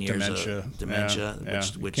 years. 9 years of dementia,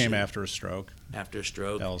 which came after a stroke. After a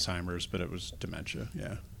stroke. Alzheimer's, but it was dementia,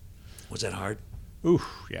 yeah. Was that hard? Ooh,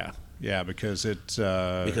 yeah. Yeah, because it...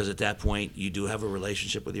 because at that point, you do have a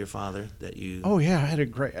relationship with your father that you... Oh, yeah, I had a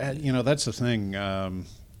great... that's the thing. I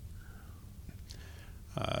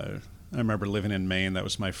remember living in Maine. That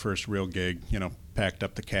was my first real gig. Packed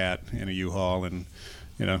up the cat in a U-Haul and,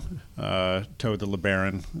 towed the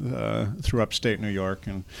LeBaron through upstate New York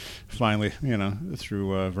and finally,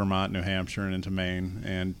 through Vermont, New Hampshire, and into Maine.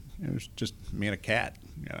 And it was just me and a cat.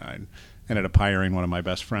 I ended up hiring one of my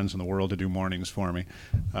best friends in the world to do mornings for me.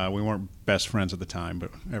 We weren't best friends at the time,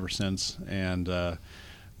 but ever since. And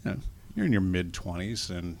you're in your mid-20s,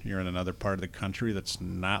 and you're in another part of the country that's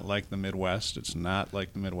not like the Midwest. It's not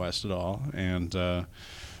like the Midwest at all. And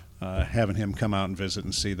having him come out and visit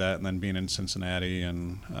and see that, and then being in Cincinnati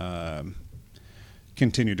and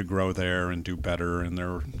continue to grow there and do better. And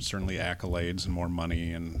there were certainly accolades and more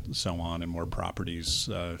money and so on, and more properties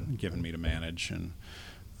given me to manage. And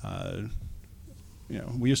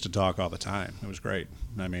we used to talk all the time. It was great.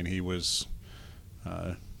 I mean, he was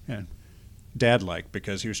dad-like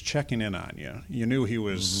because he was checking in on you. You knew he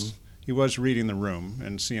was he was reading the room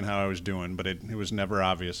and seeing how I was doing, but it was never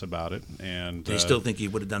obvious about it. And do you still think you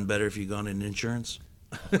would have done better if you'd gone in insurance?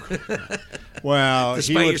 Well,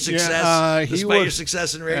 despite your success, your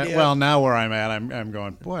success in radio. Well, now where I'm at, I'm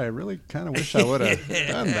going, boy, I really kind of wish I would have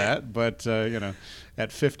done that. But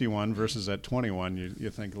at 51 versus at 21, you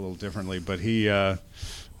think a little differently. But he, no,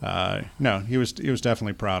 he was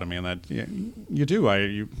definitely proud of me, and that you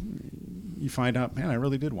do. You find out, man, I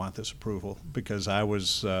really did want this approval because I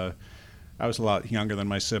was a lot younger than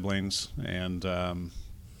my siblings, and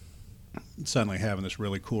suddenly having this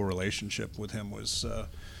really cool relationship with him was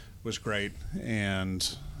great. And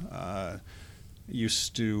he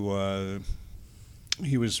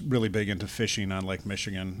was really big into fishing on Lake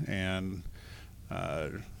Michigan, and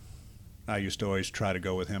I used to always try to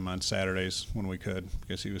go with him on Saturdays when we could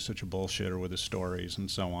because he was such a bullshitter with his stories and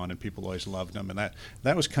so on, and people always loved him. And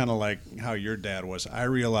that was kind of like how your dad was. I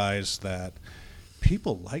realized that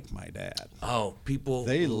people liked my dad. Oh, people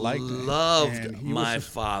loved my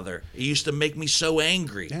father. It used to make me so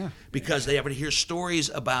angry because they would hear stories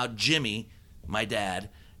about Jimmy, my dad,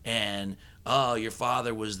 and your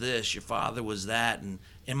father was this, your father was that, and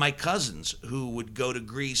my cousins who would go to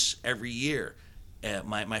Greece every year.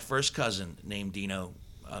 My first cousin named Dino,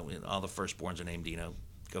 all the firstborns are named Dino,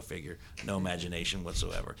 go figure, no imagination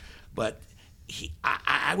whatsoever. But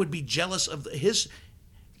I would be jealous of his,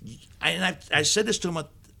 and I said this to him a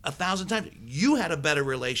 1,000 times, you had a better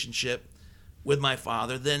relationship with my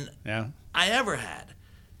father than I ever had.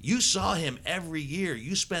 You saw him every year.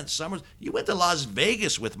 You spent summers. You went to Las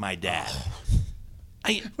Vegas with my dad.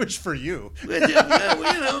 Which for you.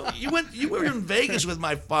 You were in Vegas with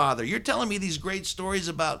my father. You're telling me these great stories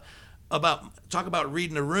about talk about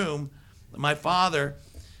reading a room. My father,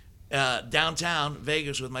 downtown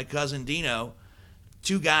Vegas with my cousin Dino,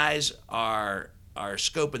 two guys are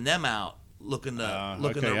scoping them out, looking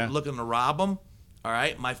to rob them. All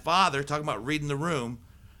right, my father, talking about reading the room,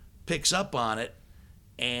 picks up on it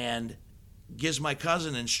and gives my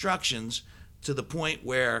cousin instructions to the point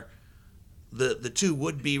where the two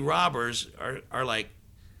would-be robbers are like,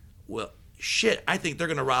 well, shit, I think they're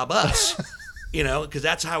going to rob us, because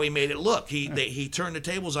that's how he made it look. He turned the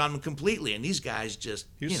tables on them completely, and these guys just,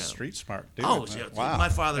 he was street smart, dude. Oh, wow.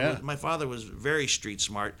 My father was very street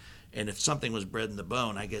smart, and if something was bred in the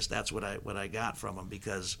bone, I guess that's what I got from him,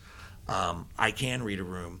 because I can read a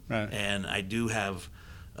room, and I do have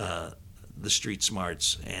the street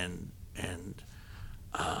smarts, and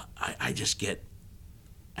I just get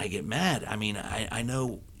mad. I mean, I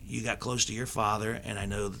know you got close to your father, and I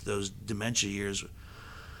know that those dementia years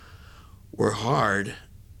were hard,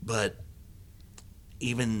 but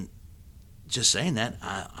even just saying that,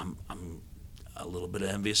 I'm a little bit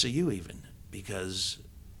envious of you, even, because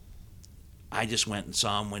I just went and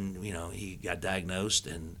saw him when he got diagnosed,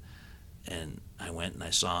 and I went and I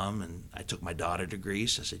saw him, and I took my daughter to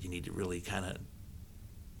Greece. I said, you need to really kind of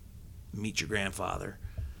meet your grandfather.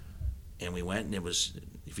 And we went, and it was,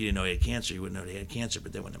 if you didn't know he had cancer, you wouldn't know he had cancer.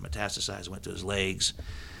 But then when it metastasized, went to his legs.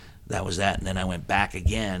 That was that. And then I went back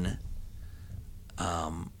again,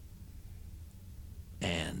 and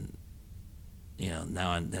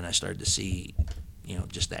then I started to see,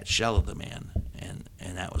 just that shell of the man,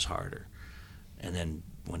 and that was harder. And then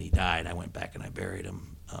when he died, I went back and I buried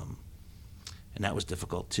him, and that was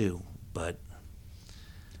difficult too. But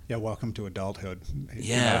yeah, welcome to adulthood.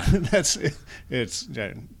 Yeah, it's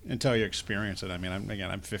until you experience it. I mean,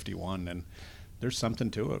 I'm 51, and there's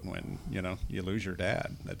something to it when you lose your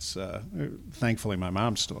dad. That's thankfully my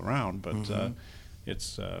mom's still around, but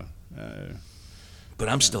it's. But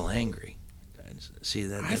I'm still angry. See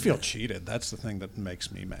that? I feel cheated. That's the thing that makes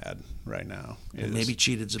me mad right now. Maybe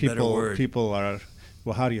cheated's a better word. People are,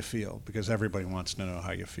 well, how do you feel? Because everybody wants to know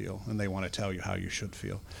how you feel, and they want to tell you how you should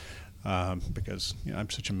feel. Because I'm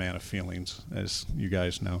such a man of feelings, as you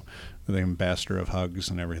guys know, the ambassador of hugs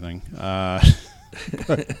and everything. But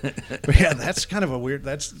yeah, that's kind of a weird.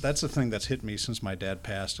 That's the thing that's hit me since my dad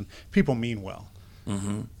passed. And people mean well,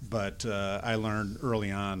 but I learned early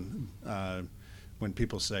on. When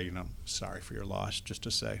people say, sorry for your loss, just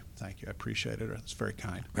to say, thank you, I appreciate it, or it's very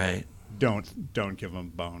kind. Right. Don't give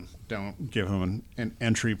them a bone. Don't give them an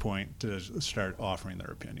entry point to start offering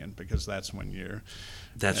their opinion, because that's when you're.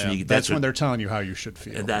 When they're telling you how you should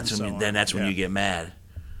feel. And that's when you get mad.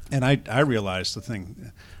 And I realized the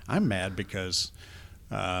thing, I'm mad because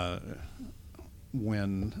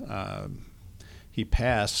when he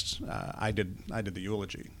passed, I did the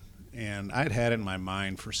eulogy. And I'd had it in my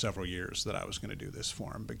mind for several years that I was going to do this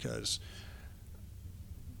for him because,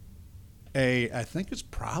 I think it's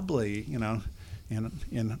probably, in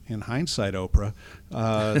hindsight, Oprah,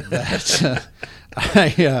 that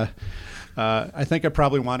I think I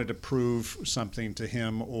probably wanted to prove something to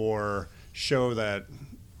him or show that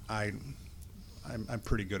I'm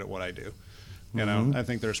pretty good at what I do. I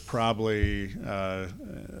think there's probably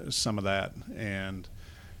some of that. And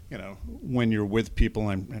when you're with people,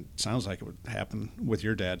 and it sounds like it would happen with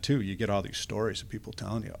your dad too, you get all these stories of people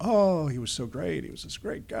telling you, oh, he was so great, he was this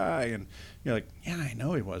great guy, and you're like, yeah, I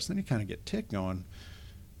know he was. Then you kind of get ticked going,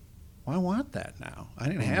 well, I want that now. I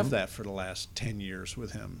didn't have that for the last 10 years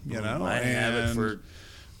with him, I have it for...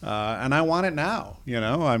 and I want it now,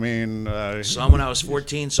 I mean... saw him when I was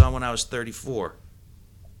 14, saw him when I was 34.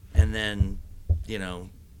 And then,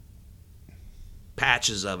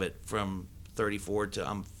 patches of it from 34 to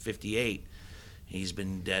I'm 58. He's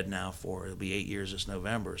been dead now it'll be 8 years this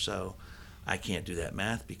November. So I can't do that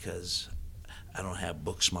math because I don't have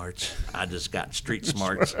book smarts. I just got street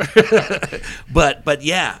smarts. but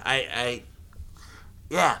yeah,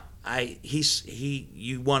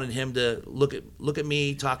 you wanted him to look at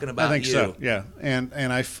me talking about you. I think so. Yeah. And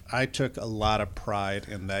I took a lot of pride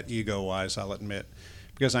in that, ego wise, I'll admit,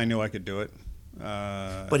 because I knew I could do it.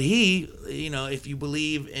 But he, if you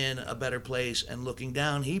believe in a better place and looking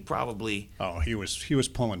down, he probably... Oh, he was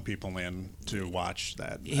pulling people in to watch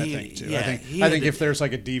that, I think, too. Yeah, I think if there's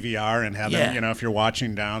like a DVR in heaven, if you're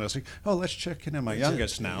watching down, it's like, oh, let's check in on my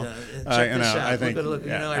youngest now. Check this out. I think,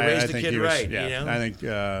 I raised the kid right. I think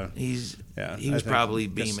he was probably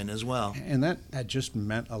beaming as well. And that just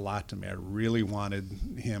meant a lot to me. I really wanted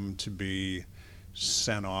him to be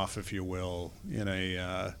sent off, if you will, in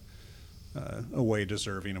a way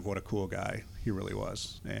deserving of what a cool guy he really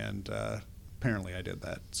was, and apparently I did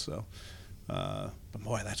that. So, but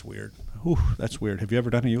boy, that's weird. Whew, that's weird. Have you ever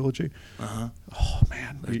done a eulogy? Oh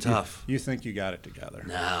man, they're tough. You think you got it together?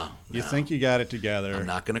 No. You think you got it together? I'm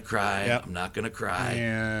not gonna cry. Yep. I'm not gonna cry.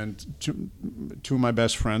 And two of my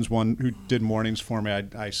best friends, one who did mornings for me,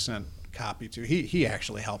 I sent a copy to. He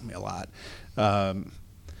actually helped me a lot.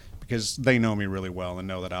 Because they know me really well and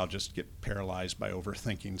know that I'll just get paralyzed by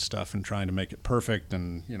overthinking stuff and trying to make it perfect.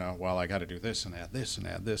 And, well, I got to do this and add this and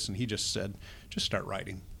add this. And he just said, just start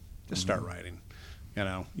writing. Just start writing.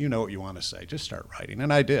 You know what you want to say. Just start writing.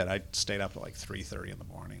 And I did. I stayed up at like 3:30 in the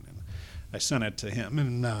morning. And I sent it to him.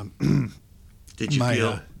 And did you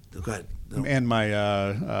feel? Go ahead. No. And my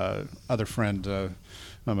other friend,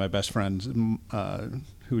 my best friend,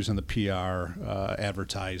 who's in the PR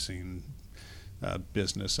advertising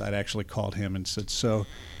business, I'd actually called him and said, so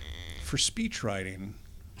for speech writing,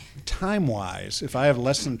 time-wise, if I have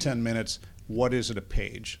less than 10 minutes, what is it a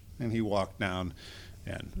page? And he walked down,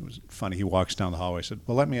 and it was funny, he walks down the hallway and said,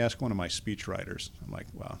 well, let me ask one of my speech writers. I'm like,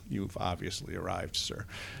 well, you've obviously arrived, sir.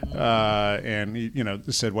 And he,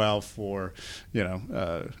 said, well, for,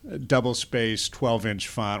 double space, 12-inch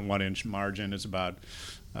font, 1-inch margin, it's about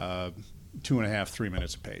 2.5, 3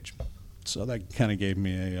 minutes a page. So that kind of gave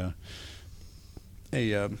me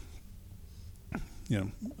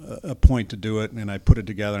a point to do it, and I put it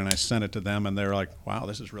together and I sent it to them, and they're like, wow,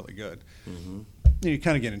 this is really good. You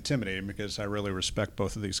kind of get intimidated because I really respect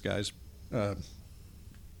both of these guys a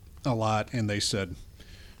lot, and they said,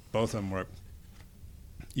 both of them were,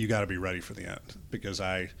 you got to be ready for the end, because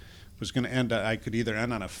I was going to I could either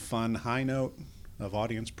end on a fun high note of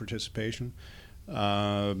audience participation,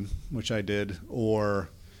 which I did, or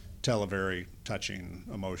tell a very touching,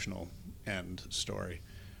 emotional end story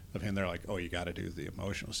of him. They're like, oh, you got to do the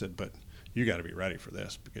emotional. I said, but you got to be ready for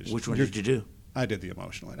this, because which one did you do? I did the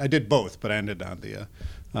emotional. I did both, but I ended on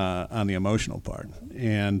the emotional part.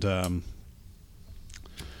 And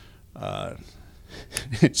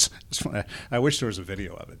it's funny. I wish there was a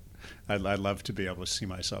video of it. I'd love to be able to see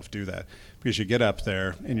myself do that, because you get up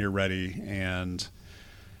there and you're ready, and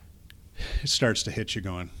it starts to hit you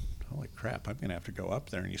going, holy crap, I'm going to have to go up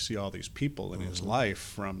there. And you see all these people in his life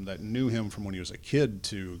from that knew him from when he was a kid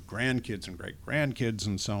to grandkids and great-grandkids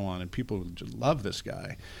and so on, and people who just love this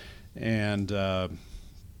guy. And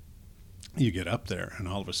you get up there, and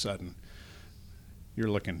all of a sudden, you're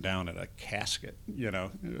looking down at a casket,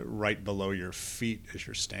 right below your feet as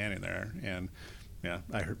you're standing there. And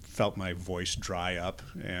I felt my voice dry up.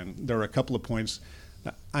 And there were a couple of points,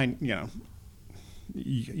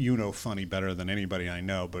 funny better than anybody I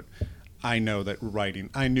know, but I know that writing,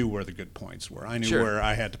 I knew where the good points were. I knew where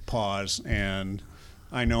I had to pause, and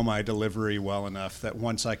I know my delivery well enough that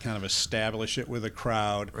once I kind of establish it with a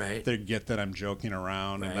crowd, they get that I'm joking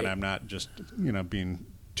around and that I'm not just, being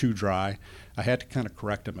too dry. I had to kind of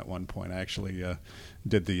correct him at one point. I actually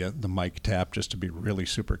did the mic tap just to be really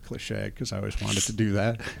super cliche, because I always wanted to do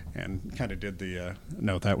that, and kind of did the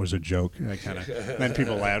no, that was a joke. I kind of then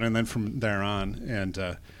people laughed, and then from there on, and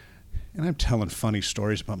I'm telling funny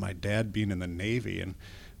stories about my dad being in the Navy and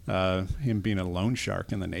him being a loan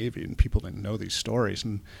shark in the Navy, and people didn't know these stories,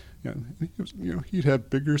 and he'd have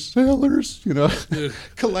bigger sailors,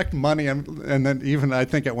 collect money, and then even I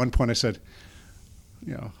think at one point I said,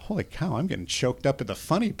 holy cow, I'm getting choked up at the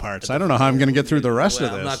funny parts. I don't know how I'm going to get through the rest of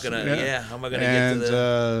this. I'm not going to, how am I going to get to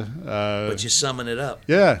the... but you're summing it up.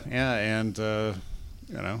 Yeah, and,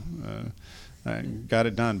 I got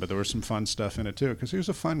it done, but there was some fun stuff in it, too, because he was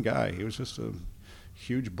a fun guy. He was just a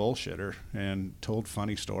huge bullshitter and told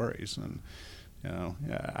funny stories. And,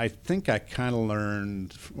 I think I kind of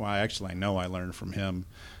learned, I know I learned from him.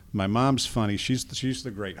 My mom's funny. She's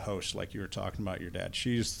the great host, like you were talking about your dad.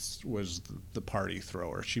 Was the party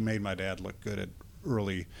thrower. She made my dad look good at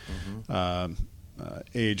early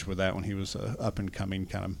age with that, when he was a up-and-coming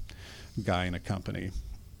kind of guy in a company.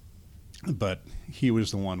 But he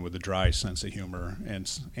was the one with the dry sense of humor,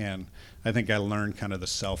 and I think I learned kind of the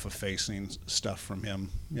self-effacing stuff from him,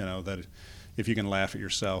 that if you can laugh at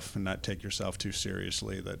yourself and not take yourself too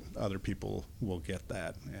seriously, that other people will get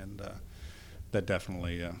that, and that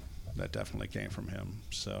definitely came from him.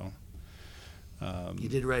 So you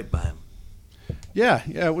did right by him. Yeah,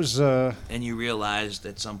 it was. And you realized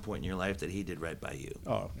at some point in your life that he did right by you.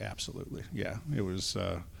 Oh, absolutely. Yeah, it was.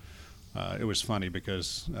 It was funny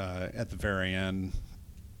because at the very end,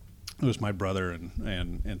 it was my brother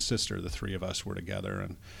and sister. The three of us were together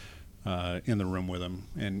and in the room with him,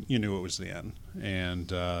 and you knew it was the end,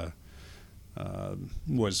 and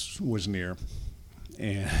was near,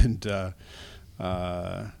 and.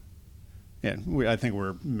 I think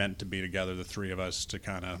we're meant to be together, the three of us, to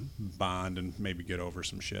kind of bond and maybe get over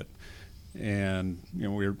some shit. And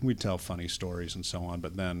we'd tell funny stories and so on.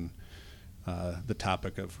 But then the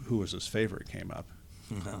topic of who was his favorite came up.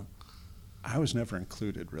 I was never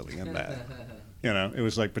included really in that. It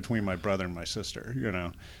was like between my brother and my sister.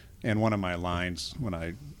 And one of my lines when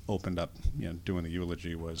I opened up, doing the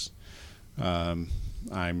eulogy was, I'm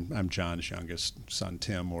John's youngest son,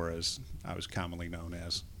 Tim, or as I was commonly known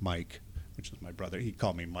as, Mike, which is my brother. He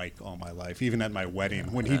called me Mike all my life. Even at my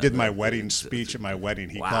wedding, when he did my wedding speech at my wedding,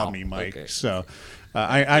 he called me Mike. Okay. So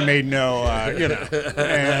I made no,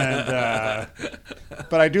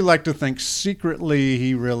 but I do like to think secretly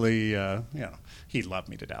he really, he loved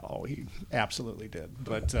me to death. Oh, he absolutely did.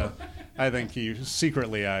 But I think he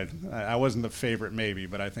secretly, I wasn't the favorite maybe,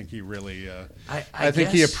 but I think he really, I think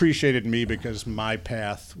he appreciated me because my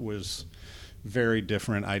path was very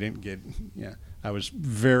different. I didn't get, I was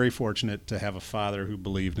very fortunate to have a father who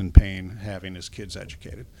believed in paying, having his kids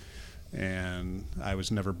educated. And I was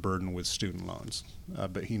never burdened with student loans,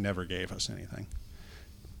 but he never gave us anything.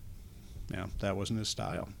 That wasn't his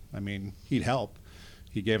style. I mean, he'd help.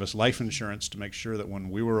 He gave us life insurance to make sure that when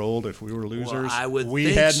we were old, if we were losers,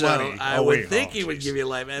 we had money. I would think he would give you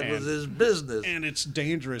life. That was his business. And it's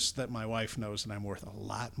dangerous that my wife knows that I'm worth a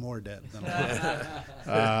lot more debt than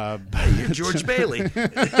I You're George Bailey.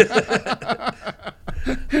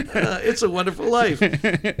 It's a Wonderful Life.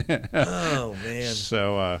 Oh, man.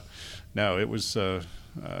 So, no, it was... the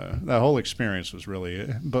whole experience was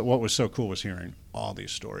really, but what was so cool was hearing all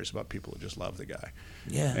these stories about people who just loved the guy.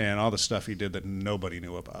 Yeah. And all the stuff he did that nobody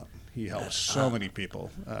knew about. He helped so many people.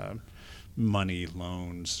 Money,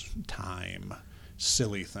 loans, time,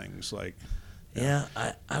 silly things like. Yeah,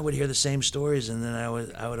 I would hear the same stories, and then I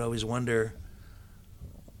would always wonder,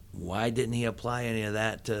 why didn't he apply any of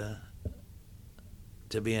that to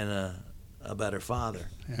being a better father?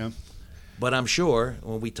 Yeah. But I'm sure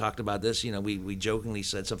when we talked about this, we jokingly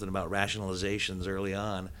said something about rationalizations early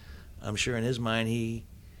on. I'm sure in his mind he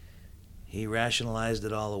rationalized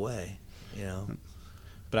it all away,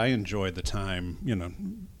 But I enjoyed the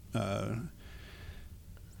time,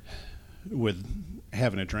 with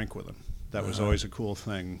having a drink with him. That was always a cool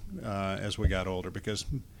thing as we got older, because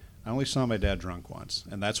I only saw my dad drunk once,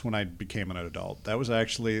 and that's when I became an adult. That was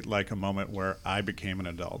actually like a moment where I became an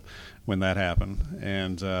adult when that happened.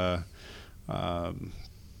 And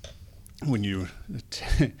when you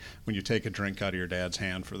take a drink out of your dad's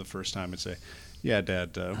hand for the first time and say, "Yeah,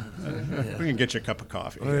 Dad, we can get you a cup of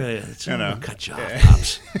coffee." Cut you off,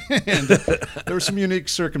 Pops. And there were some unique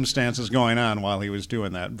circumstances going on while he was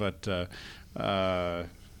doing that, but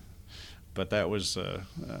that was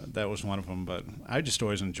one of them. But I just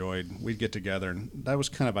always enjoyed. We'd get together, and that was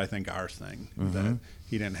kind of, I think, our thing that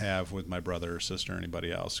he didn't have with my brother or sister or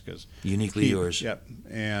anybody else, because uniquely yours. Yep.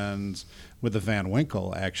 And with the Van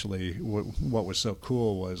Winkle, actually, what was so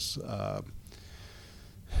cool was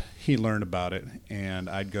he learned about it, and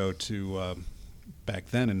I'd go to back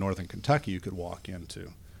then in northern Kentucky, you could walk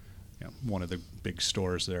into one of the big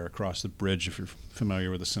stores there across the bridge. If you're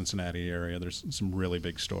familiar with the Cincinnati area, there's some really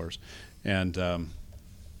big stores. And I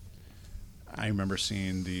remember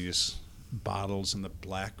seeing these bottles in the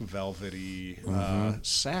black velvety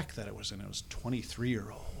sack that it was in. It was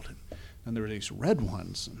 23-year-old. And there were these red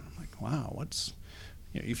ones. And I'm like, wow,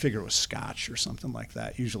 you figure it was Scotch or something like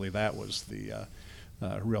that. Usually that was the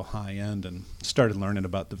real high end. And started learning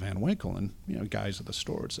about the Van Winkle. And, guys at the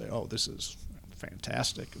store would say, "Oh, this is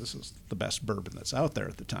fantastic. This is the best bourbon that's out there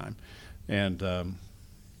at the time." And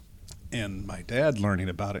my dad learning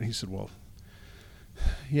about it, he said, "Well,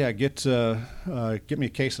 yeah, get me a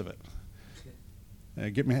case of it.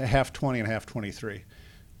 Get me a half 20 and a half 23."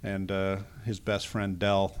 And his best friend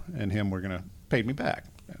Dell and him were going to pay me back.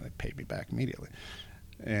 And they paid me back immediately.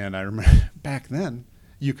 And I remember back then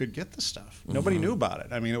you could get the stuff. Nobody knew about it.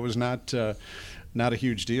 I mean, it was not a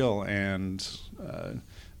huge deal, and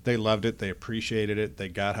they loved it. They appreciated it. They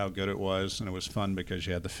got how good it was, and it was fun because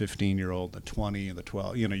you had the 15-year-old, the 20, and the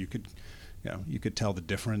 12. You could tell the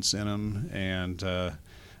difference in them and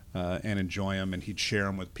enjoy them. And he'd share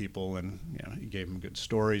them with people, and he gave them good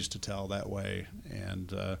stories to tell that way. And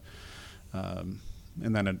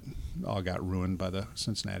then it all got ruined by the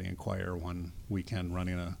Cincinnati Enquirer one weekend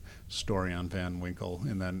running a story on Van Winkle,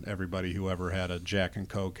 and then everybody who ever had a Jack and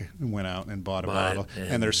Coke went out and bought a bottle,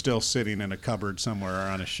 and they're still sitting in a cupboard somewhere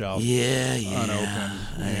on a shelf, unopened.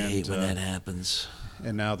 I hate when that happens.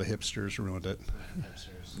 And now the hipsters ruined it.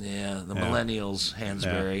 Yeah, the millennials,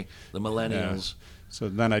 Hansberry, the millennials. Yeah. So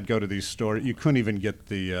then I'd go to these stores. You couldn't even get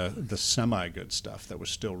the semi-good stuff that was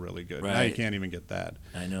still really good. Right. Now you can't even get that.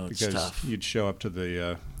 I know, it's because tough. You'd show up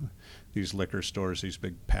to these liquor stores, these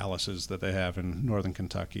big palaces that they have in northern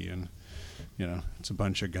Kentucky, and it's a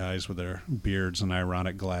bunch of guys with their beards and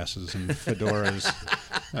ironic glasses and fedoras.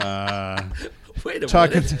 Wait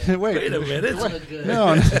a minute. I look good. No.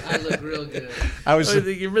 I look real good. The only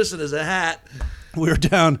thing you're missing is a hat. We were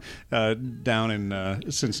down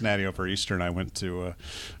in Cincinnati over Easter, and I went to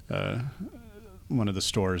one of the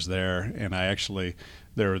stores there, and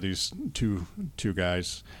there were these two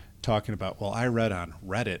guys talking about, well, I read on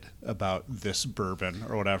Reddit about this bourbon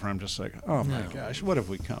or whatever. I'm just like, oh my gosh, what have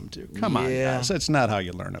we come to? Come on, guys. That's not how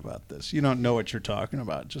you learn about this. You don't know what you're talking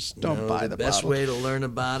about. Just don't buy the best bottle. way to learn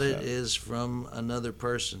about it is from another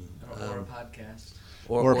person. Or a podcast.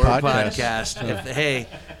 Or a podcast. Hey,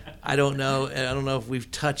 I don't know if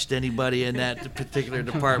we've touched anybody in that particular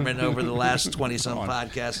department over the last 20-some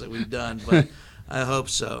podcasts that we've done, but I hope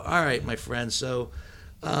so. All right, my friend. So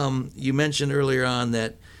you mentioned earlier on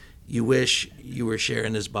that you wish you were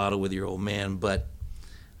sharing this bottle with your old man, but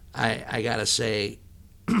I got to say,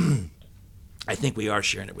 I think we are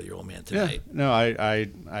sharing it with your old man tonight. Yeah. No, I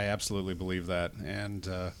absolutely believe that. And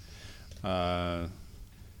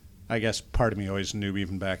I guess part of me always knew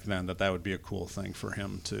even back then that would be a cool thing for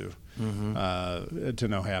him to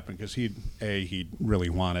know happen, because he'd really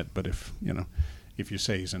want it. But if you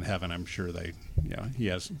say he's in heaven, I'm sure he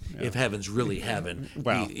has. If heaven's really heaven,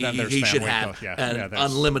 well, he should have an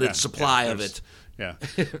unlimited supply of it. Yeah,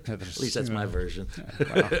 at least that's my version.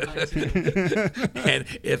 And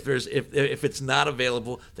if it's not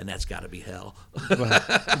available, then that's got to be hell.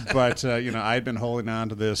 but I'd been holding on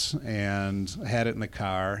to this and had it in the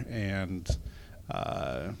car, and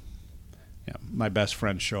my best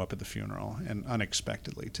friends show up at the funeral, and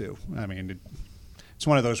unexpectedly too. I mean, it's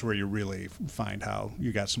one of those where you really find how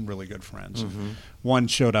you got some really good friends. One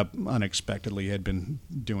showed up unexpectedly. He had been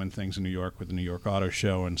doing things in New York with the New York Auto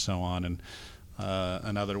Show and so on, and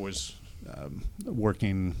another was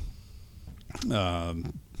working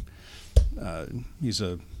He's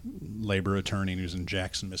a labor attorney. He was in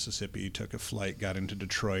Jackson, Mississippi. He took a flight, got into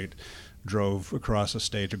Detroit, drove across the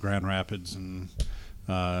state to Grand Rapids, and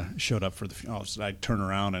showed up for the funeral. So I'd turn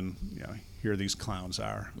around and here these clowns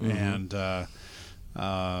are. And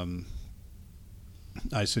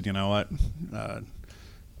I said, you know what?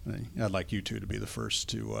 I'd like you two to be the first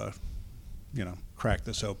to, crack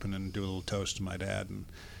this open and do a little toast to my dad. And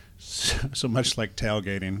so much like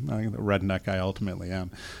tailgating, the redneck I ultimately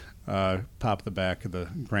am, pop the back of the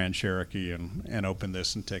Grand Cherokee and open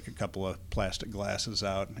this and take a couple of plastic glasses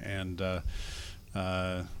out and had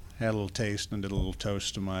a little taste and did a little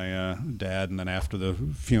toast to my dad. And then after the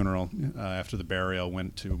funeral, after the burial,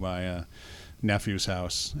 went to my nephew's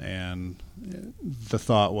house. And the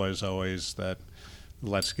thought was always that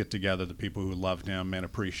let's get together the people who loved him and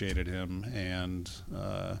appreciated him and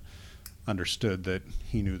understood that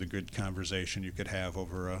he knew the good conversation you could have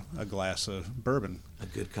over a glass of bourbon. A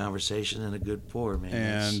good conversation and a good pour, man.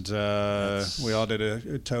 And we all did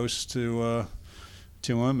a toast to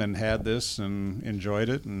him and had this and enjoyed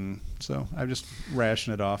it. And so I just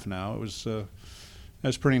ration it off now. It was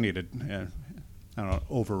pretty needed. I don't know,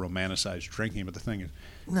 over romanticized drinking, but the thing is,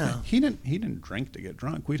 no, he didn't drink to get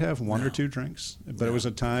drunk. We'd have one or two drinks, but it was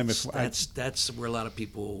a time. That's where a lot of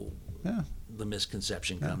people. Yeah. The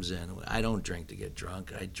misconception comes in. I don't drink to get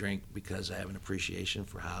drunk. I drink because I have an appreciation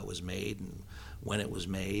for how it was made and when it was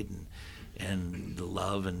made, and the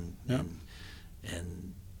love and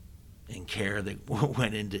care that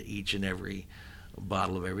went into each and every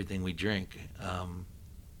bottle of everything we drink.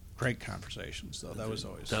 Great conversations, though. That was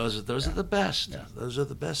always those are the best. Yeah. Those are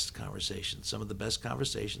the best conversations. Some of the best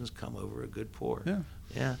conversations come over a good pour.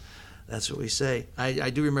 Yeah, that's what we say.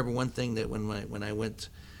 I do remember one thing that when I went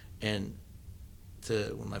when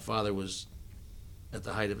my father was at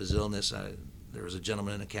the height of his illness, there was a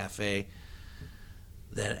gentleman in a cafe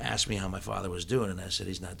that asked me how my father was doing, and I said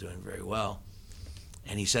he's not doing very well.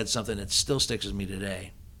 And he said something that still sticks with me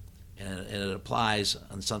today, and it applies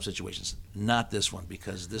in some situations. Not this one,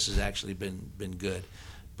 because this has actually been good.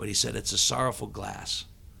 But he said it's a sorrowful glass.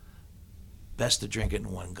 Best to drink it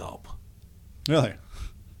in one gulp. Really?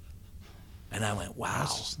 And I went, wow.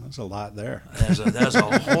 That's a lot there. There's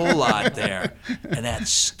a whole lot there. And that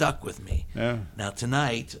stuck with me. Yeah. Now,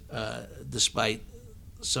 tonight, despite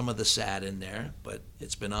some of the sad in there, but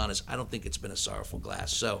it's been honest, I don't think it's been a sorrowful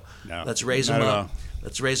glass. So let's raise them up.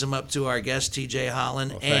 Let's raise them up to our guest, T.J.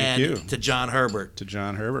 Holland, and to John Herbert. To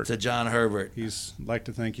John Herbert. He's like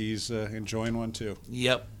to think he's enjoying one, too.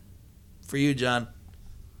 Yep. For you, John.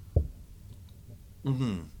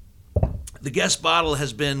 The guest bottle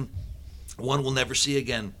has been one we'll never see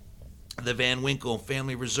again. The Van Winkle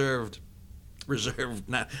Family Reserved.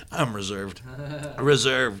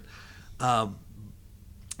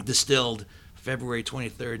 Distilled February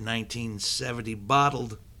 23rd, 1970.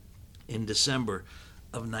 Bottled in December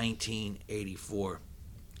of 1984.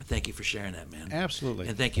 Thank you for sharing that, man. Absolutely.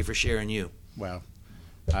 And thank you for sharing you. Wow.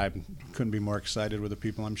 I couldn't be more excited with the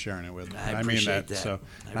people I'm sharing it with. I mean that. So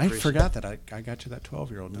I forgot that I got you that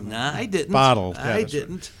 12-year-old. Nah, I didn't. Bottled. I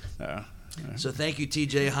didn't. So thank you,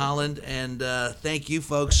 T.J. Holland, and thank you,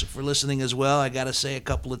 folks, for listening as well. I got to say a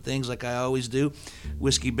couple of things like I always do.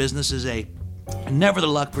 Whiskey Business is a Never the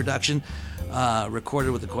Luck production,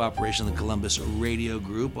 recorded with the cooperation of the Columbus Radio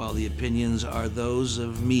Group. All the opinions are those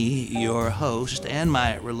of me, your host, and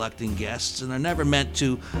my reluctant guests, and are never meant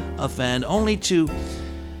to offend, only to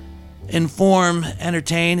inform,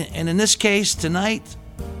 entertain, and in this case, tonight,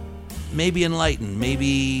 maybe enlighten. Maybe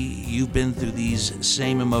you've been through these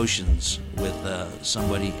same emotions with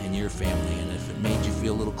somebody in your family, and if it made you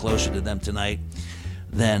feel a little closer to them tonight,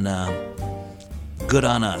 then good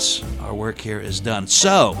on us. Our work here is done.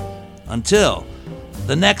 So, until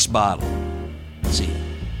the next bottle, see ya.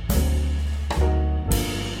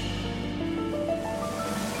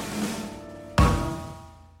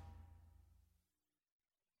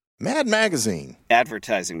 Mad Magazine.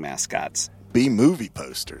 Advertising mascots. B-movie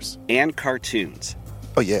posters. And cartoons.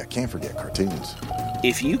 Oh yeah, can't forget cartoons.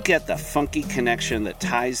 If you get the funky connection that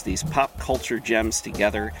ties these pop culture gems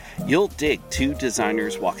together, you'll dig Two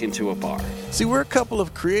Designers Walk Into a Bar. See, we're a couple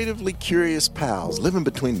of creatively curious pals living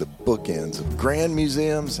between the bookends of grand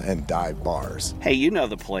museums and dive bars. Hey, you know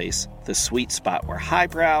the place, the sweet spot where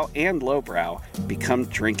highbrow and lowbrow become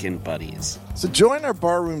drinking buddies. So join our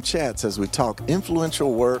barroom chats as we talk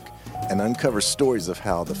influential work and uncover stories of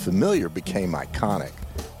how the familiar became iconic.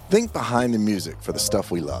 Think behind the music for the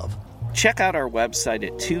stuff we love. Check out our website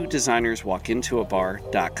at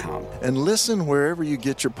twodesignerswalkintoabar.com. And listen wherever you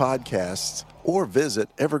get your podcasts or visit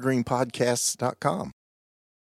evergreenpodcasts.com.